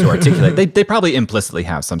forcing them to articulate. They probably implicitly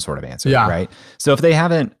have some sort of answer, right? So if they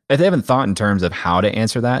haven't thought in terms of how to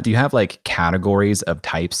answer that, do you have like categories of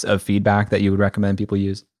types of feedback that you would recommend people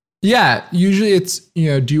use? Yeah, usually it's,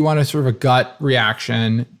 do you want a sort of a gut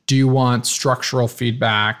reaction? Do you want structural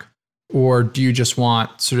feedback? Or do you just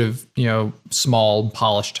want sort of, small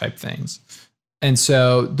polished type things? And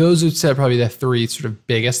so those would say probably the three sort of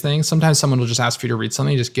biggest things. Sometimes someone will just ask for you to read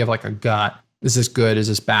something, you just give like a gut Is this good? Is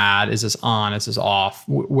this bad? Is this on? Is this off?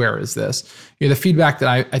 Where is this? The feedback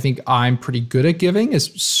that I think I'm pretty good at giving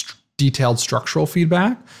is detailed structural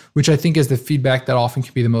feedback, which I think is the feedback that often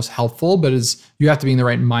can be the most helpful, but you have to be in the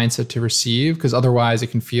right mindset to receive, because otherwise it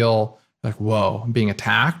can feel like, whoa, I'm being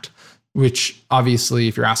attacked, which obviously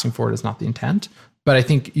if you're asking for it is not the intent. But I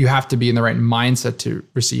think you have to be in the right mindset to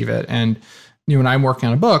receive it. And when I'm working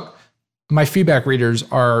on a book, my feedback readers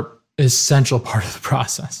are an essential part of the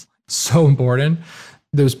process. So important.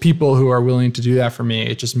 Those people who are willing to do that for me,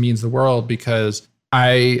 it just means the world, because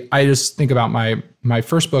I just think about my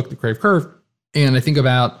first book, The Creative Curve, and I think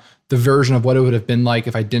about the version of what it would have been like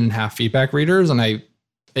if I didn't have feedback readers, and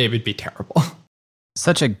it would be terrible.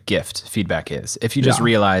 Such a gift feedback is. If you just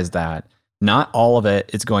realize that not all of it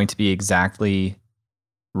is going to be exactly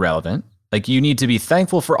relevant. Like, you need to be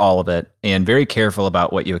thankful for all of it and very careful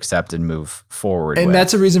about what you accept and move forward with. And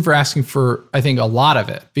that's a reason for asking for, I think, a lot of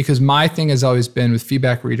it, because my thing has always been with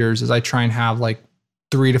feedback readers is I try and have like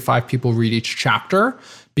 3 to 5 people read each chapter,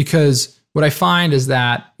 because what I find is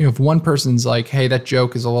that, if one person's like, hey, that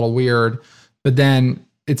joke is a little weird, but then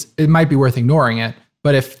it might be worth ignoring it.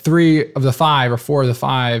 But if 3 of the 5 or 4 of the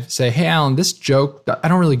 5 say, hey, Alan, this joke, I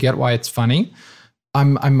don't really get why it's funny,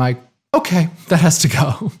 I'm like, okay, that has to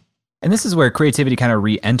go. And this is where creativity kind of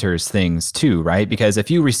re-enters things too, right? Because if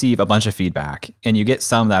you receive a bunch of feedback and you get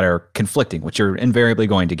some that are conflicting, which you're invariably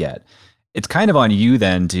going to get, it's kind of on you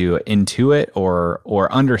then to intuit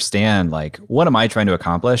or understand, like, what am I trying to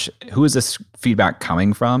accomplish? Who is this feedback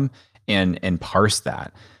coming from? And parse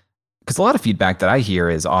that. Because a lot of feedback that I hear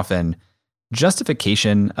is often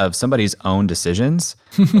justification of somebody's own decisions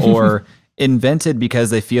or invented because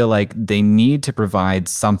they feel like they need to provide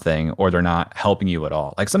something or they're not helping you at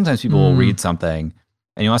all. Like, sometimes people will read something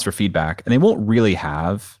and you ask for feedback and they won't really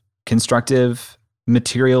have constructive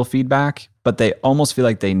material feedback, but they almost feel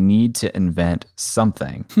like they need to invent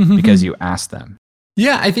something because you asked them.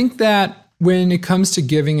 Yeah, I think that when it comes to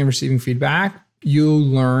giving and receiving feedback, you'll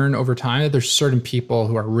learn over time that there's certain people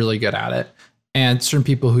who are really good at it, and certain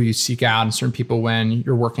people who you seek out, and certain people when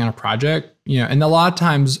you're working on a project, and a lot of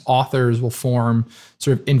times authors will form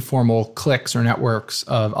sort of informal cliques or networks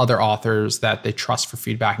of other authors that they trust for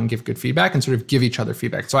feedback and give good feedback and sort of give each other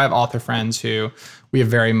feedback. So I have author friends who we have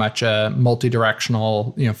very much a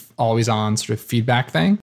multi-directional, always on sort of feedback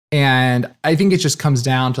thing. And I think it just comes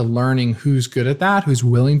down to learning who's good at that, who's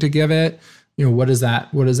willing to give it, what does that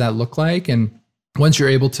look like? And once you're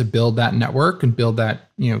able to build that network and build that,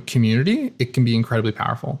 community, it can be incredibly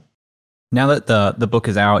powerful. Now that the book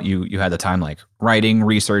is out, you had the time like writing,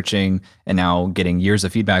 researching, and now getting years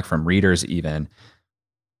of feedback from readers even.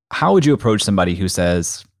 How would you approach somebody who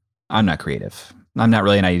says, I'm not creative, I'm not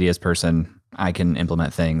really an ideas person, I can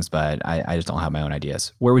implement things, but I just don't have my own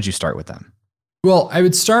ideas? Where would you start with them? Well, I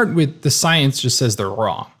would start with the science just says they're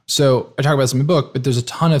wrong. So I talk about this in my book, but there's a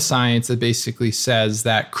ton of science that basically says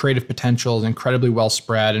that creative potential is incredibly well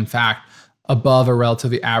spread. In fact, above a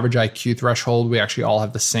relatively average IQ threshold, we actually all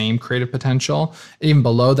have the same creative potential. Even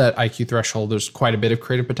below that IQ threshold, there's quite a bit of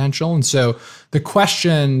creative potential. And so the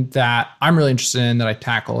question that I'm really interested in that I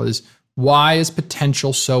tackle is, why is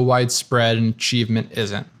potential so widespread and achievement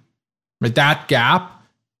isn't? Right? That gap,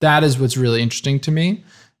 that is what's really interesting to me.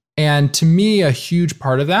 And to me, a huge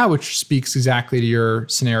part of that, which speaks exactly to your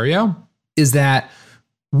scenario, is that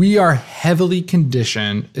we are heavily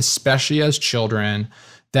conditioned, especially as children,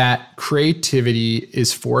 that creativity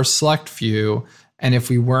is for a select few. And if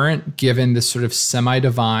we weren't given this sort of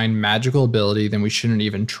semi-divine magical ability, then we shouldn't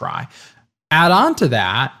even try. Add on to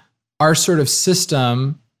that, our sort of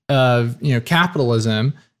system of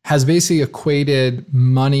capitalism has basically equated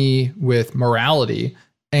money with morality.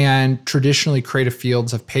 And traditionally, creative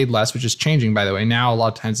fields have paid less, which is changing, by the way. Now, a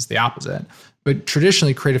lot of times it's the opposite. But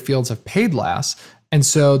traditionally, creative fields have paid less. And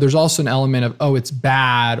so there's also an element of, oh, it's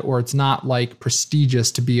bad or it's not like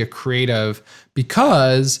prestigious to be a creative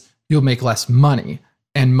because you'll make less money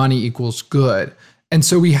and money equals good. And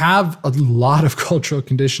so we have a lot of cultural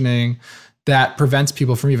conditioning that prevents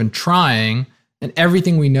people from even trying. And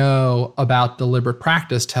everything we know about deliberate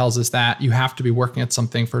practice tells us that you have to be working at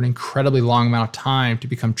something for an incredibly long amount of time to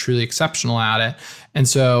become truly exceptional at it. And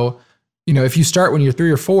so, if you start when you're 3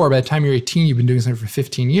 or 4, by the time you're 18, you've been doing something for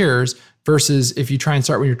 15 years, versus if you try and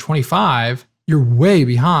start when you're 25, you're way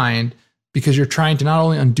behind because you're trying to not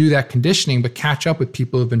only undo that conditioning, but catch up with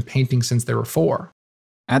people who've been painting since they were 4.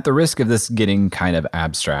 At the risk of this getting kind of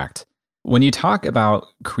abstract, when you talk about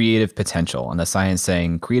creative potential and the science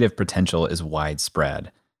saying creative potential is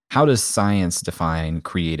widespread, how does science define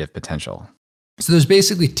creative potential? So there's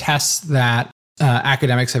basically tests that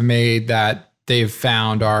academics have made that they've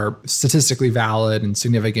found are statistically valid and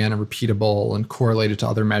significant and repeatable and correlated to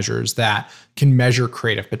other measures that can measure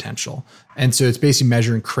creative potential. And so it's basically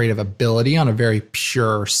measuring creative ability on a very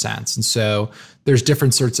pure sense. And so there's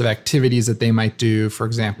different sorts of activities that they might do. For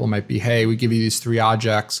example, it might be, hey, we give you these 3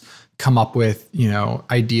 objects, come up with,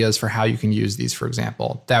 ideas for how you can use these, for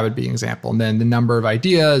example. That would be an example. And then the number of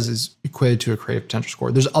ideas is equated to a creative potential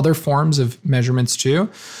score. There's other forms of measurements too,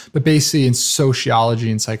 but basically in sociology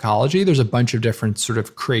and psychology, there's a bunch of different sort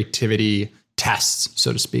of creativity tests,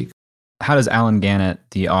 so to speak. How does Alan Gannett,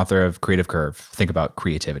 the author of Creative Curve, think about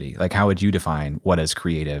creativity? Like, how would you define what is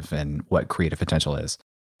creative and what creative potential is?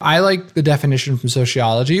 I like the definition from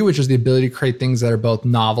sociology, which is the ability to create things that are both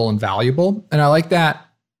novel and valuable. And I like that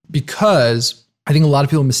because I think a lot of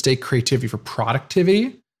people mistake creativity for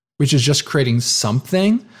productivity, which is just creating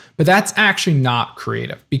something. But that's actually not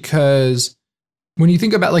creative, because when you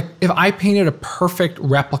think about, like, if I painted a perfect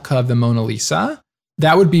replica of the Mona Lisa,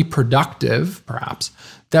 that would be productive, perhaps.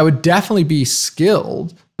 That would definitely be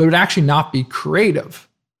skilled, but it would actually not be creative.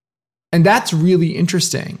 And that's really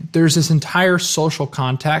interesting. There's this entire social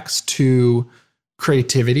context to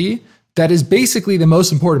creativity that is basically the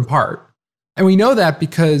most important part. And we know that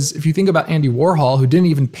because if you think about Andy Warhol, who didn't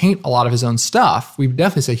even paint a lot of his own stuff, we would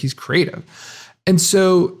definitely say he's creative. And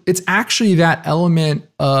so it's actually that element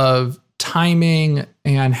of timing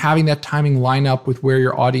and having that timing line up with where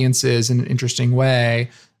your audience is in an interesting way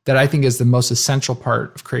that I think is the most essential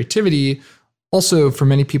part of creativity. Also, for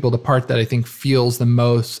many people, the part that I think feels the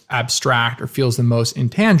most abstract or feels the most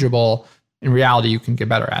intangible. In reality, you can get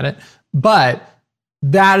better at it. But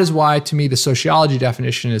that is why, to me, the sociology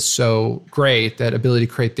definition is so great, that ability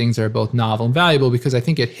to create things that are both novel and valuable, because I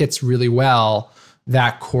think it hits really well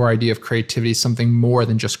that core idea of creativity, something more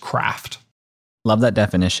than just craft. Love that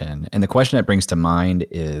definition. And the question it brings to mind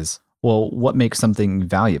is, well, what makes something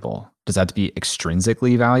valuable? Does that have to be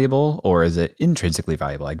extrinsically valuable, or is it intrinsically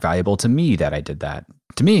valuable? Like, valuable to me that I did that.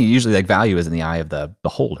 To me, usually, like, value is in the eye of the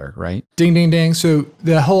beholder, right? Ding, ding, ding. So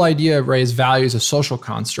the whole idea of raised value is a social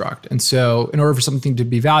construct. And so in order for something to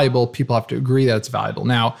be valuable, people have to agree that it's valuable.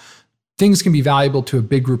 Now, things can be valuable to a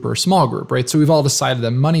big group or a small group, right? So we've all decided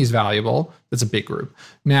that money is valuable. That's a big group.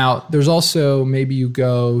 Now, there's also, maybe you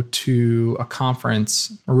go to a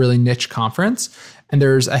conference, a really niche conference, and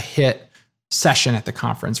there's a hit session at the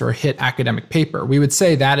conference or a hit academic paper. We would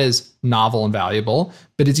say that is novel and valuable,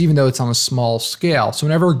 but it's even though it's on a small scale. So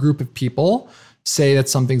whenever a group of people say that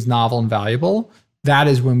something's novel and valuable, that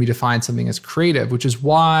is when we define something as creative, which is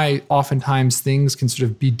why oftentimes things can sort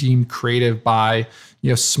of be deemed creative by,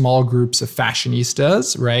 small groups of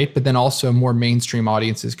fashionistas, right? But then also more mainstream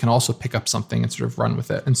audiences can also pick up something and sort of run with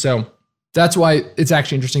it. And so that's why it's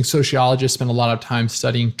actually interesting. Sociologists spend a lot of time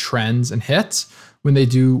studying trends and hits when they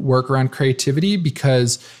do work around creativity,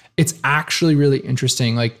 because it's actually really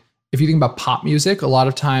interesting. Like, if you think about pop music, a lot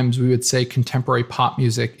of times we would say contemporary pop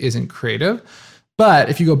music isn't creative. But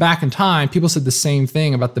if you go back in time, people said the same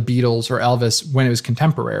thing about the Beatles or Elvis when it was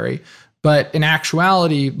contemporary. But in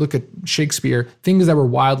actuality, look at Shakespeare, things that were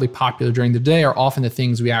wildly popular during the day are often the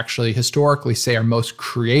things we actually historically say are most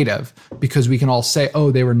creative, because we can all say,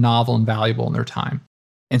 oh, they were novel and valuable in their time.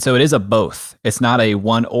 And so it is a both. It's not a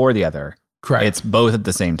one or the other. Correct. It's both at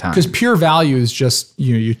the same time. Because pure value is just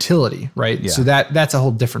utility, right? Yeah. So that's a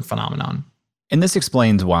whole different phenomenon. And this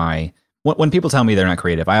explains why when people tell me they're not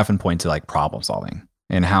creative, I often point to, like, problem solving,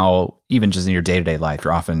 and how even just in your day-to-day life,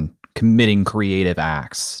 you're often committing creative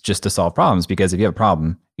acts just to solve problems. Because if you have a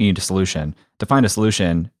problem, you need a solution. To find a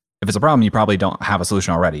solution, if it's a problem, you probably don't have a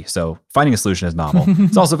solution already. So finding a solution is novel.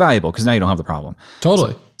 It's also valuable because now you don't have the problem.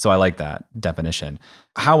 Totally. So I like that definition.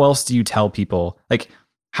 How else do you tell people, like,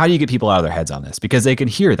 how do you get people out of their heads on this? Because they can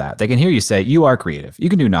hear that. They can hear you say, you are creative. You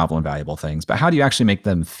can do novel and valuable things, but how do you actually make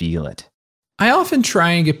them feel it? I often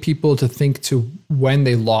try and get people to think to when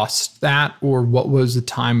they lost that, or what was the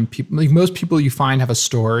time people, like, most people you find have a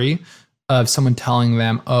story of someone telling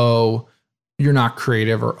them, oh, you're not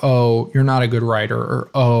creative, or, oh, you're not a good writer,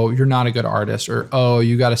 or, oh, you're not a good artist, or, oh,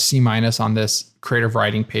 you got a C- on this creative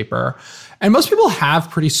writing paper. And most people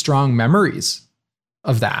have pretty strong memories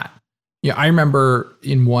of that. I remember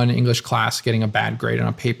in one English class getting a bad grade on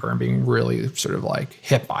a paper and being really sort of like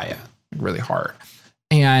hit by it really hard.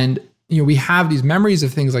 And, we have these memories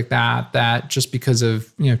of things like that just because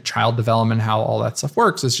of, child development, how all that stuff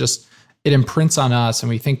works, it's just, it imprints on us and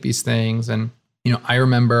we think these things. And, I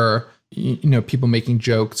remember, people making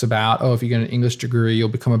jokes about, oh, if you get an English degree, you'll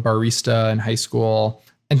become a barista in high school,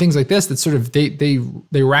 and things like this that sort of,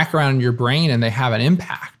 they rack around in your brain and they have an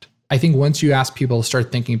impact. I think once you ask people to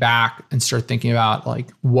start thinking back and start thinking about,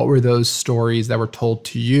 like, what were those stories that were told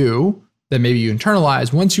to you that maybe you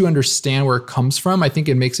internalize, once you understand where it comes from, I think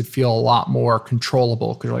it makes it feel a lot more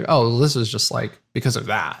controllable because you're like, oh, this is just like because of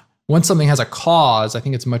that. Once something has a cause, I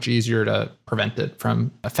think it's much easier to prevent it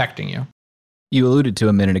from affecting you. You alluded to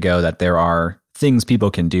a minute ago that there are things people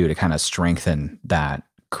can do to kind of strengthen that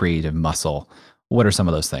creative muscle. What are some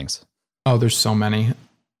of those things? Oh, there's so many.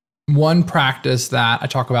 One practice that I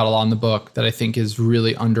talk about a lot in the book that I think is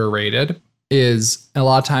really underrated is a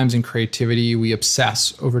lot of times in creativity, we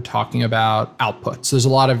obsess over talking about outputs. There's a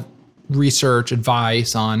lot of research,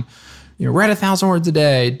 advice on, write 1,000 words a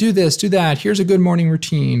day, do this, do that, here's a good morning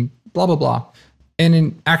routine, blah, blah, blah. And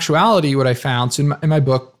in actuality, what I found, so in my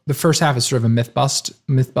book, the first half is sort of a myth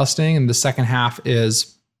busting, and the second half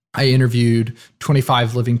is I interviewed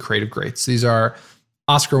 25 living creative greats. These are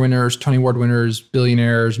Oscar winners, Tony Award winners,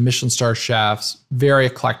 billionaires, Michelin star chefs, very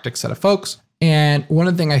eclectic set of folks. And one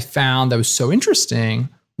of the things I found that was so interesting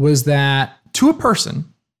was that to a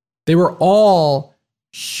person, they were all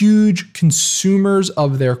huge consumers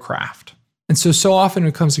of their craft. And so often when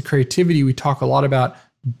it comes to creativity, we talk a lot about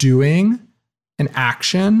doing and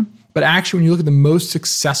action. But actually, when you look at the most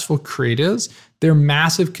successful creatives, they're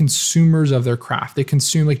massive consumers of their craft. They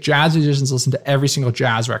consume, like jazz musicians listen to every single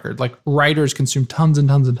jazz record. Like writers consume tons and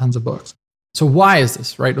tons and tons of books. So why is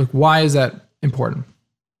this, right? Like why is that important?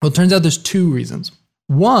 Well, it turns out there's two reasons.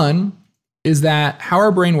 One is that how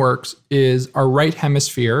our brain works is our right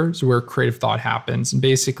hemisphere is where creative thought happens. And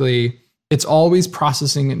basically, it's always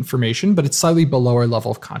processing information, but it's slightly below our level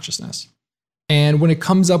of consciousness. And when it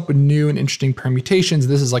comes up with new and interesting permutations,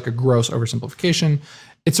 this is like a gross oversimplification,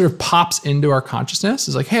 it sort of pops into our consciousness.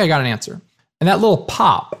 It's like, hey, I got an answer. And that little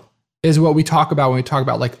pop is what we talk about when we talk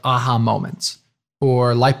about like aha moments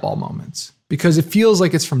or light bulb moments, because it feels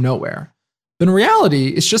like it's from nowhere. But in reality,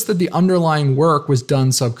 it's just that the underlying work was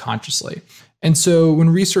done subconsciously. And so when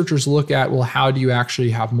researchers look at, well, how do you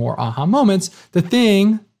actually have more aha moments? The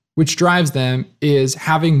thing which drives them is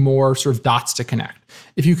having more sort of dots to connect.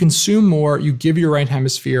 If you consume more, you give your right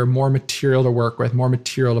hemisphere more material to work with, more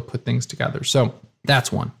material to put things together. So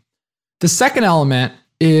that's one. The second element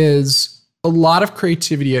is a lot of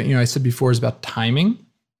creativity, I said before, is about timing.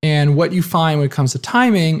 And what you find when it comes to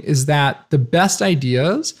timing is that the best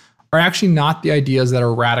ideas are actually not the ideas that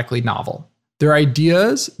are radically novel. They're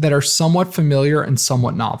ideas that are somewhat familiar and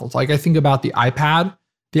somewhat novel. Like I think about the iPad.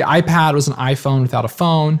 The iPad was an iPhone without a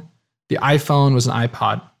phone. The iPhone was an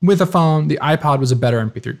iPod with a phone. The iPod was a better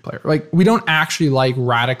MP3 player. Like we don't actually like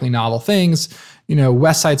radically novel things.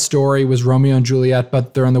 West Side Story was Romeo and Juliet,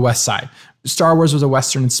 but they're on the West Side. Star Wars was a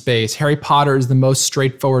Western in space. Harry Potter is the most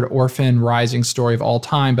straightforward orphan rising story of all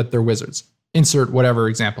time, but they're wizards. Insert whatever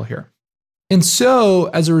example here. And so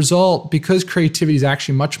as a result, because creativity is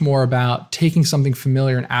actually much more about taking something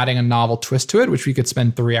familiar and adding a novel twist to it, which we could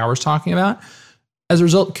spend 3 hours talking about, as a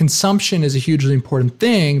result, consumption is a hugely important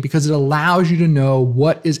thing because it allows you to know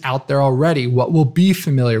what is out there already, what will be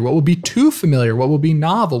familiar, what will be too familiar, what will be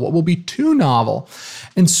novel, what will be too novel.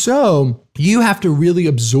 And so you have to really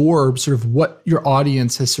absorb sort of what your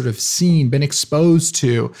audience has sort of seen, been exposed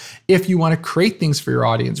to, if you want to create things for your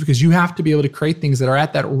audience, because you have to be able to create things that are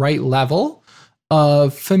at that right level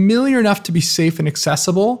of familiar enough to be safe and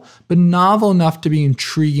accessible, but novel enough to be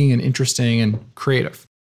intriguing and interesting and creative.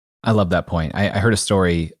 I love that point. I heard a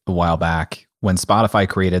story a while back when Spotify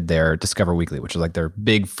created their Discover Weekly, which was like their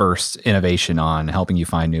big first innovation on helping you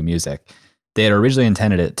find new music. They had originally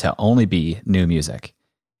intended it to only be new music,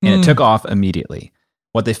 and it took off immediately.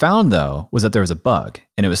 What they found, though, was that there was a bug,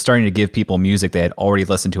 and it was starting to give people music they had already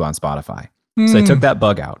listened to on Spotify. So they took that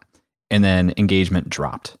bug out, and then engagement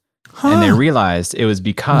dropped. And they realized it was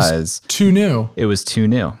because it was too new. It was too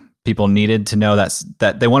new. People needed to know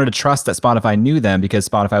that they wanted to trust that Spotify knew them because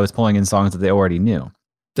Spotify was pulling in songs that they already knew.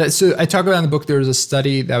 So I talk about in the book, there was a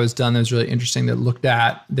study that was done that was really interesting that looked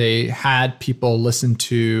at, they had people listen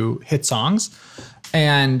to hit songs.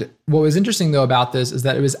 And what was interesting though about this is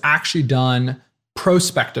that it was actually done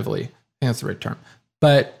prospectively. I think that's the right term.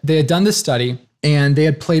 But they had done this study and they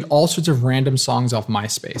had played all sorts of random songs off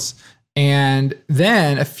MySpace. And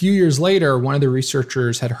then a few years later, one of the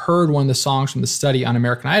researchers had heard one of the songs from the study on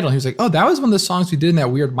American Idol. He was like, oh, that was one of the songs we did in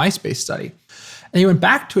that weird MySpace study. And he went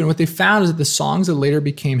back to it. And what they found is that the songs that later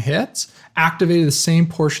became hits activated the same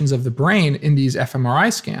portions of the brain in these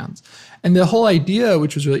fMRI scans. And the whole idea,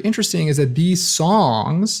 which was really interesting, is that these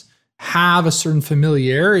songs have a certain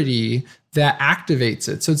familiarity that activates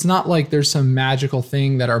it. So it's not like there's some magical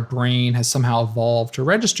thing that our brain has somehow evolved to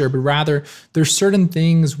register, but rather there's certain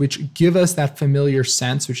things which give us that familiar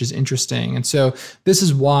sense, which is interesting. And so this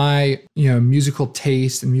is why, musical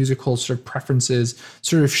taste and musical sort of preferences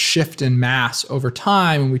sort of shift in mass over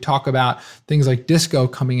time. And we talk about things like disco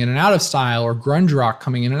coming in and out of style or grunge rock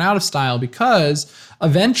coming in and out of style, because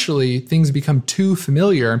eventually things become too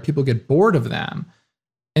familiar and people get bored of them.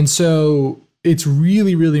 And so it's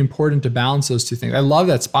really, really important to balance those two things. I love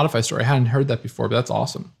that Spotify story. I hadn't heard that before, but that's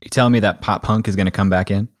awesome. You telling me that pop punk is going to come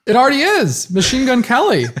back in? It already is. Machine Gun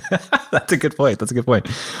Kelly. That's a good point.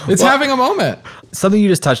 It's having a moment. Something you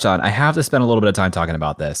just touched on. I have to spend a little bit of time talking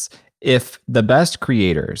about this. If the best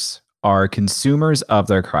creators are consumers of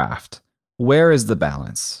their craft, where is the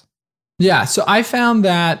balance? Yeah. So I found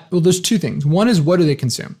that, there's two things. One is, what do they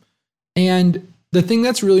consume? And the thing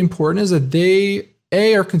that's really important is that they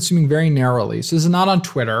are consuming very narrowly. So this is not on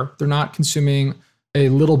Twitter. They're not consuming a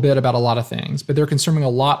little bit about a lot of things, but they're consuming a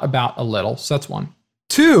lot about a little. So that's one.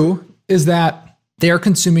 Two is that they are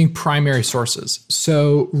consuming primary sources.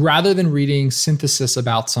 So rather than reading synthesis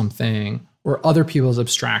about something or other people's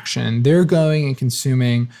abstraction, they're going and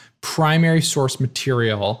consuming primary source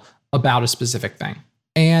material about a specific thing.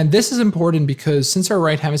 And this is important because since our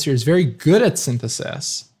right hemisphere is very good at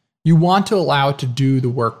synthesis, you want to allow it to do the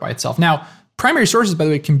work by itself. Now, primary sources, by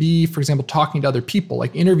the way, can be, for example, talking to other people,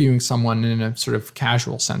 like interviewing someone in a sort of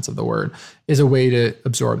casual sense of the word is a way to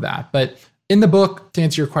absorb that. But in the book, to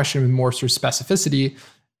answer your question with more sort of specificity,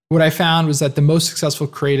 what I found was that the most successful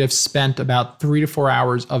creatives spent about 3 to 4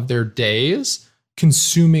 hours of their days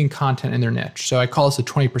consuming content in their niche. So I call this the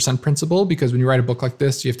 20% principle, because when you write a book like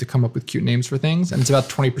this, you have to come up with cute names for things, and it's about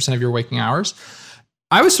 20% of your waking hours.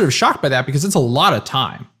 I was sort of shocked by that because it's a lot of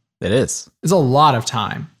time. It is. It's a lot of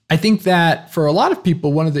time. I think that for a lot of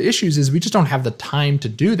people, one of the issues is we just don't have the time to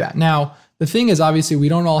do that. Now, the thing is, obviously, we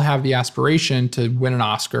don't all have the aspiration to win an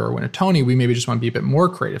Oscar or win a Tony. We maybe just want to be a bit more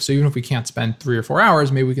creative. So even if we can't spend 3 or 4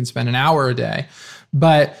 hours, maybe we can spend an hour a day.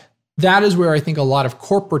 But that is where I think a lot of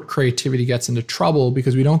corporate creativity gets into trouble,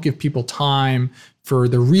 because we don't give people time for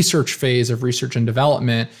the research phase of research and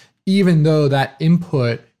development, even though that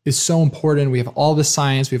input is so important. We have all this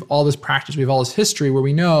science, we have all this practice, we have all this history where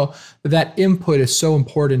we know that input is so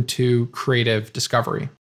important to creative discovery.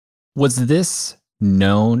 Was this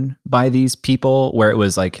known by these people, where it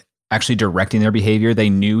was like actually directing their behavior? They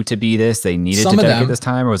knew to be this, they needed to dedicate this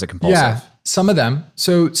time, or was it compulsive? Yeah, some of them.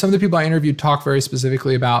 So some of the people I interviewed talk very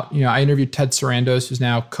specifically about, I interviewed Ted Sarandos, who's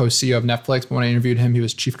now co-CEO of Netflix. But when I interviewed him, he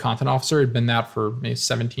was chief content officer. He'd been that for maybe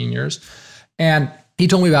 17 years. And he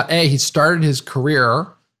told me about, he started his career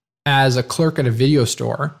as a clerk at a video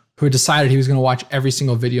store who had decided he was going to watch every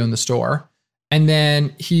single video in the store. And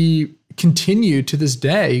then he continued to this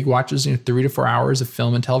day. He watches 3 to 4 hours of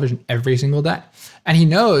film and television every single day. And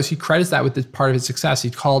he credits that with the part of his success.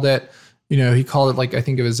 He called it like, I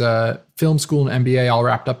think it was a film school and MBA all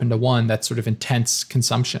wrapped up into one, that sort of intense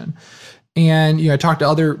consumption. And, I talked to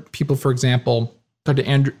other people, for example, talked to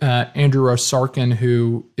Andrew Rosarkin,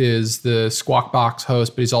 who is the Squawk Box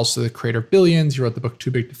host, but he's also the creator of Billions. He wrote the book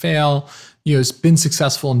Too Big to Fail. Has been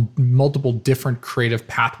successful in multiple different creative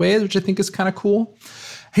pathways, which I think is kind of cool.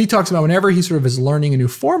 He talks about whenever he sort of is learning a new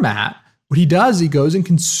format, what he does, he goes and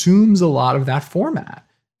consumes a lot of that format.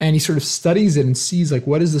 And he sort of studies it and sees like,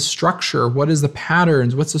 what is the structure? What is the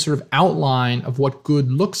patterns? What's the sort of outline of what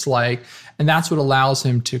good looks like? And that's what allows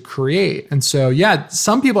him to create. And so, yeah,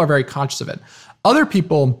 some people are very conscious of it. Other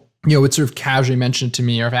people, would sort of casually mention it to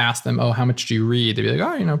me, or if I asked them, how much do you read? They'd be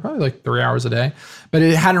like, probably like 3 hours a day. But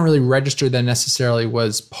it hadn't really registered that necessarily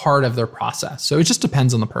was part of their process. So it just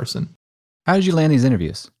depends on the person. How did you land these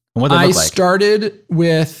interviews? And what did they look like? I started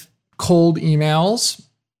with cold emails.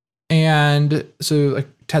 And so like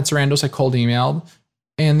Ted Sarandos, I cold emailed.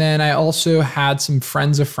 And then I also had some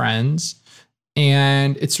friends of friends.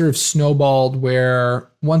 And it sort of snowballed where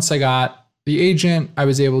once I got the agent, I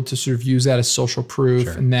was able to sort of use that as social proof.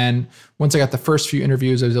 Sure. And then once I got the first few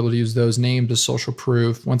interviews, I was able to use those names as social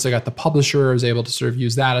proof. Once I got the publisher, I was able to sort of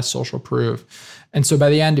use that as social proof. And so by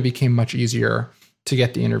the end, it became much easier to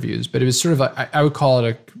get the interviews. But it was sort of I would call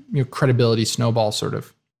it a credibility snowball sort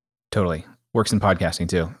of. Totally. Works in podcasting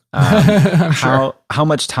too. Sure. How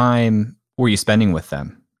much time were you spending with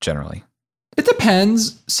them generally? It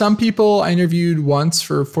depends. Some people I interviewed once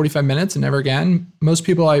for 45 minutes and never again. Most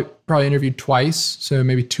people I probably interviewed twice, so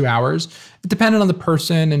maybe 2 hours. It depended on the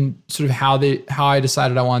person and sort of how I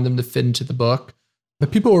decided I wanted them to fit into the book.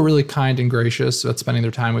 But people were really kind and gracious about spending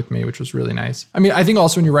their time with me, which was really nice. I mean, I think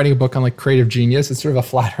also when you're writing a book on like creative genius, it's sort of a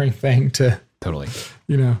flattering thing to totally.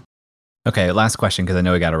 you know. Okay, last question, because I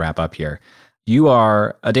know we got to wrap up here. You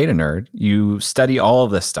are a data nerd. You study all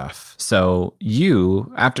of this stuff. So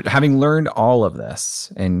you, after having learned all of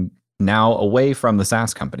this and now away from the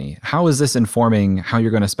SaaS company, how is this informing how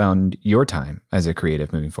you're going to spend your time as a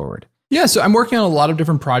creative moving forward? Yeah, so I'm working on a lot of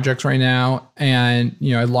different projects right now. And,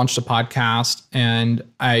 I launched a podcast, and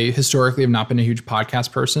I historically have not been a huge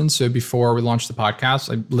podcast person. So before we launched the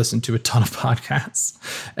podcast, I listened to a ton of podcasts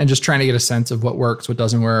and just trying to get a sense of what works, what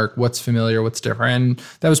doesn't work, what's familiar, what's different. And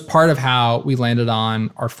that was part of how we landed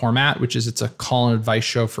on our format, which is it's a call and advice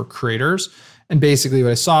show for creators. And basically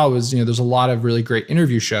what I saw was, there's a lot of really great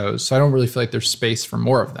interview shows. So I don't really feel like there's space for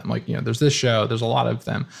more of them. Like, there's this show, there's a lot of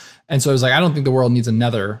them. And so I was like, I don't think the world needs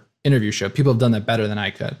another interview show. People have done that better than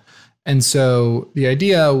I could. And so the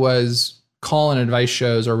idea was call and advice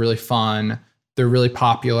shows are really fun. They're really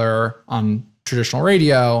popular on traditional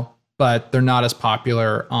radio, but they're not as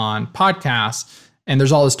popular on podcasts. And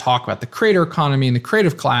there's all this talk about the creator economy and the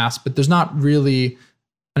creative class, but there's not really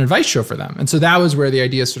an advice show for them. And so that was where the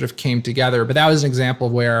idea sort of came together. But that was an example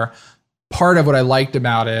of where part of what I liked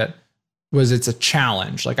about it was it's a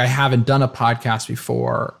challenge. Like, I haven't done a podcast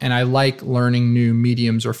before, and I like learning new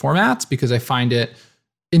mediums or formats because I find it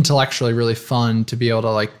intellectually really fun to be able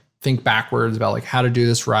to think backwards about how to do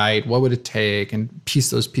this right, what would it take, and piece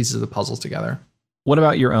those pieces of the puzzles together. What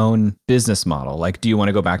about your own business model? Do you want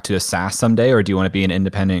to go back to a SaaS someday, or do you want to be an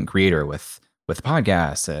independent creator with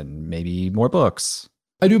podcasts and maybe more books?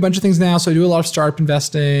 I do a bunch of things now. So I do a lot of startup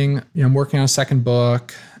investing. I'm working on a second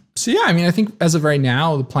book. So yeah, I think as of right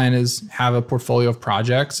now, the plan is have a portfolio of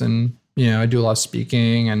projects, and I do a lot of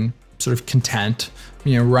speaking and sort of content.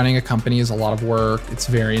 Running a company is a lot of work. It's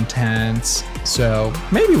very intense. So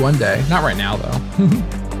maybe one day, not right now though.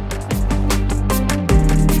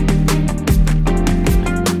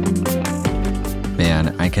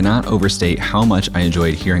 Man, I cannot overstate how much I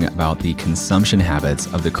enjoyed hearing about the consumption habits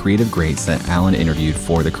of the creative greats that Alan interviewed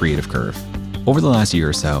for The Creative Curve. Over the last year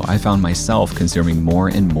or so, I found myself consuming more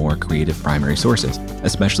and more creative primary sources,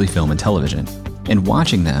 especially film and television, and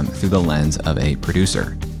watching them through the lens of a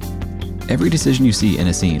producer. Every decision you see in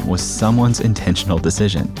a scene was someone's intentional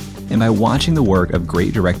decision, and by watching the work of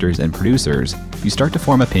great directors and producers, you start to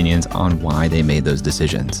form opinions on why they made those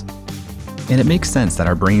decisions. And it makes sense that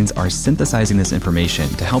our brains are synthesizing this information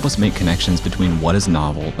to help us make connections between what is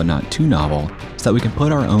novel but not too novel, so that we can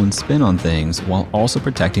put our own spin on things while also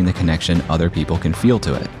protecting the connection other people can feel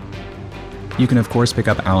to it. You can of course pick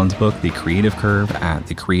up Alan's book, The Creative Curve, at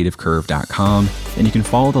thecreativecurve.com, and you can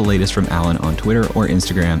follow the latest from Alan on Twitter or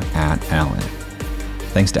Instagram at Alan.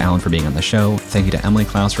 Thanks to Alan for being on the show. Thank you to Emily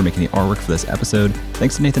Klaus for making the artwork for this episode.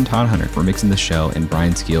 Thanks to Nathan Todhunter for mixing the show, and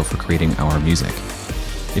Brian Skeel for creating our music.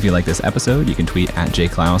 If you like this episode, you can tweet at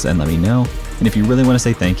jklaus and let me know. And if you really want to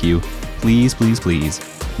say thank you, please, please, please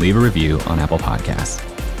leave a review on Apple Podcasts.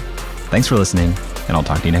 Thanks for listening, and I'll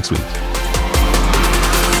talk to you next week.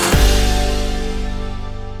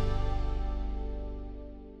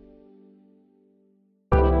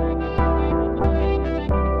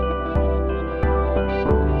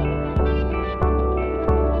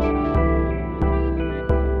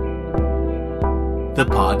 The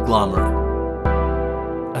Podglomerate,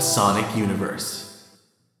 a sonic universe.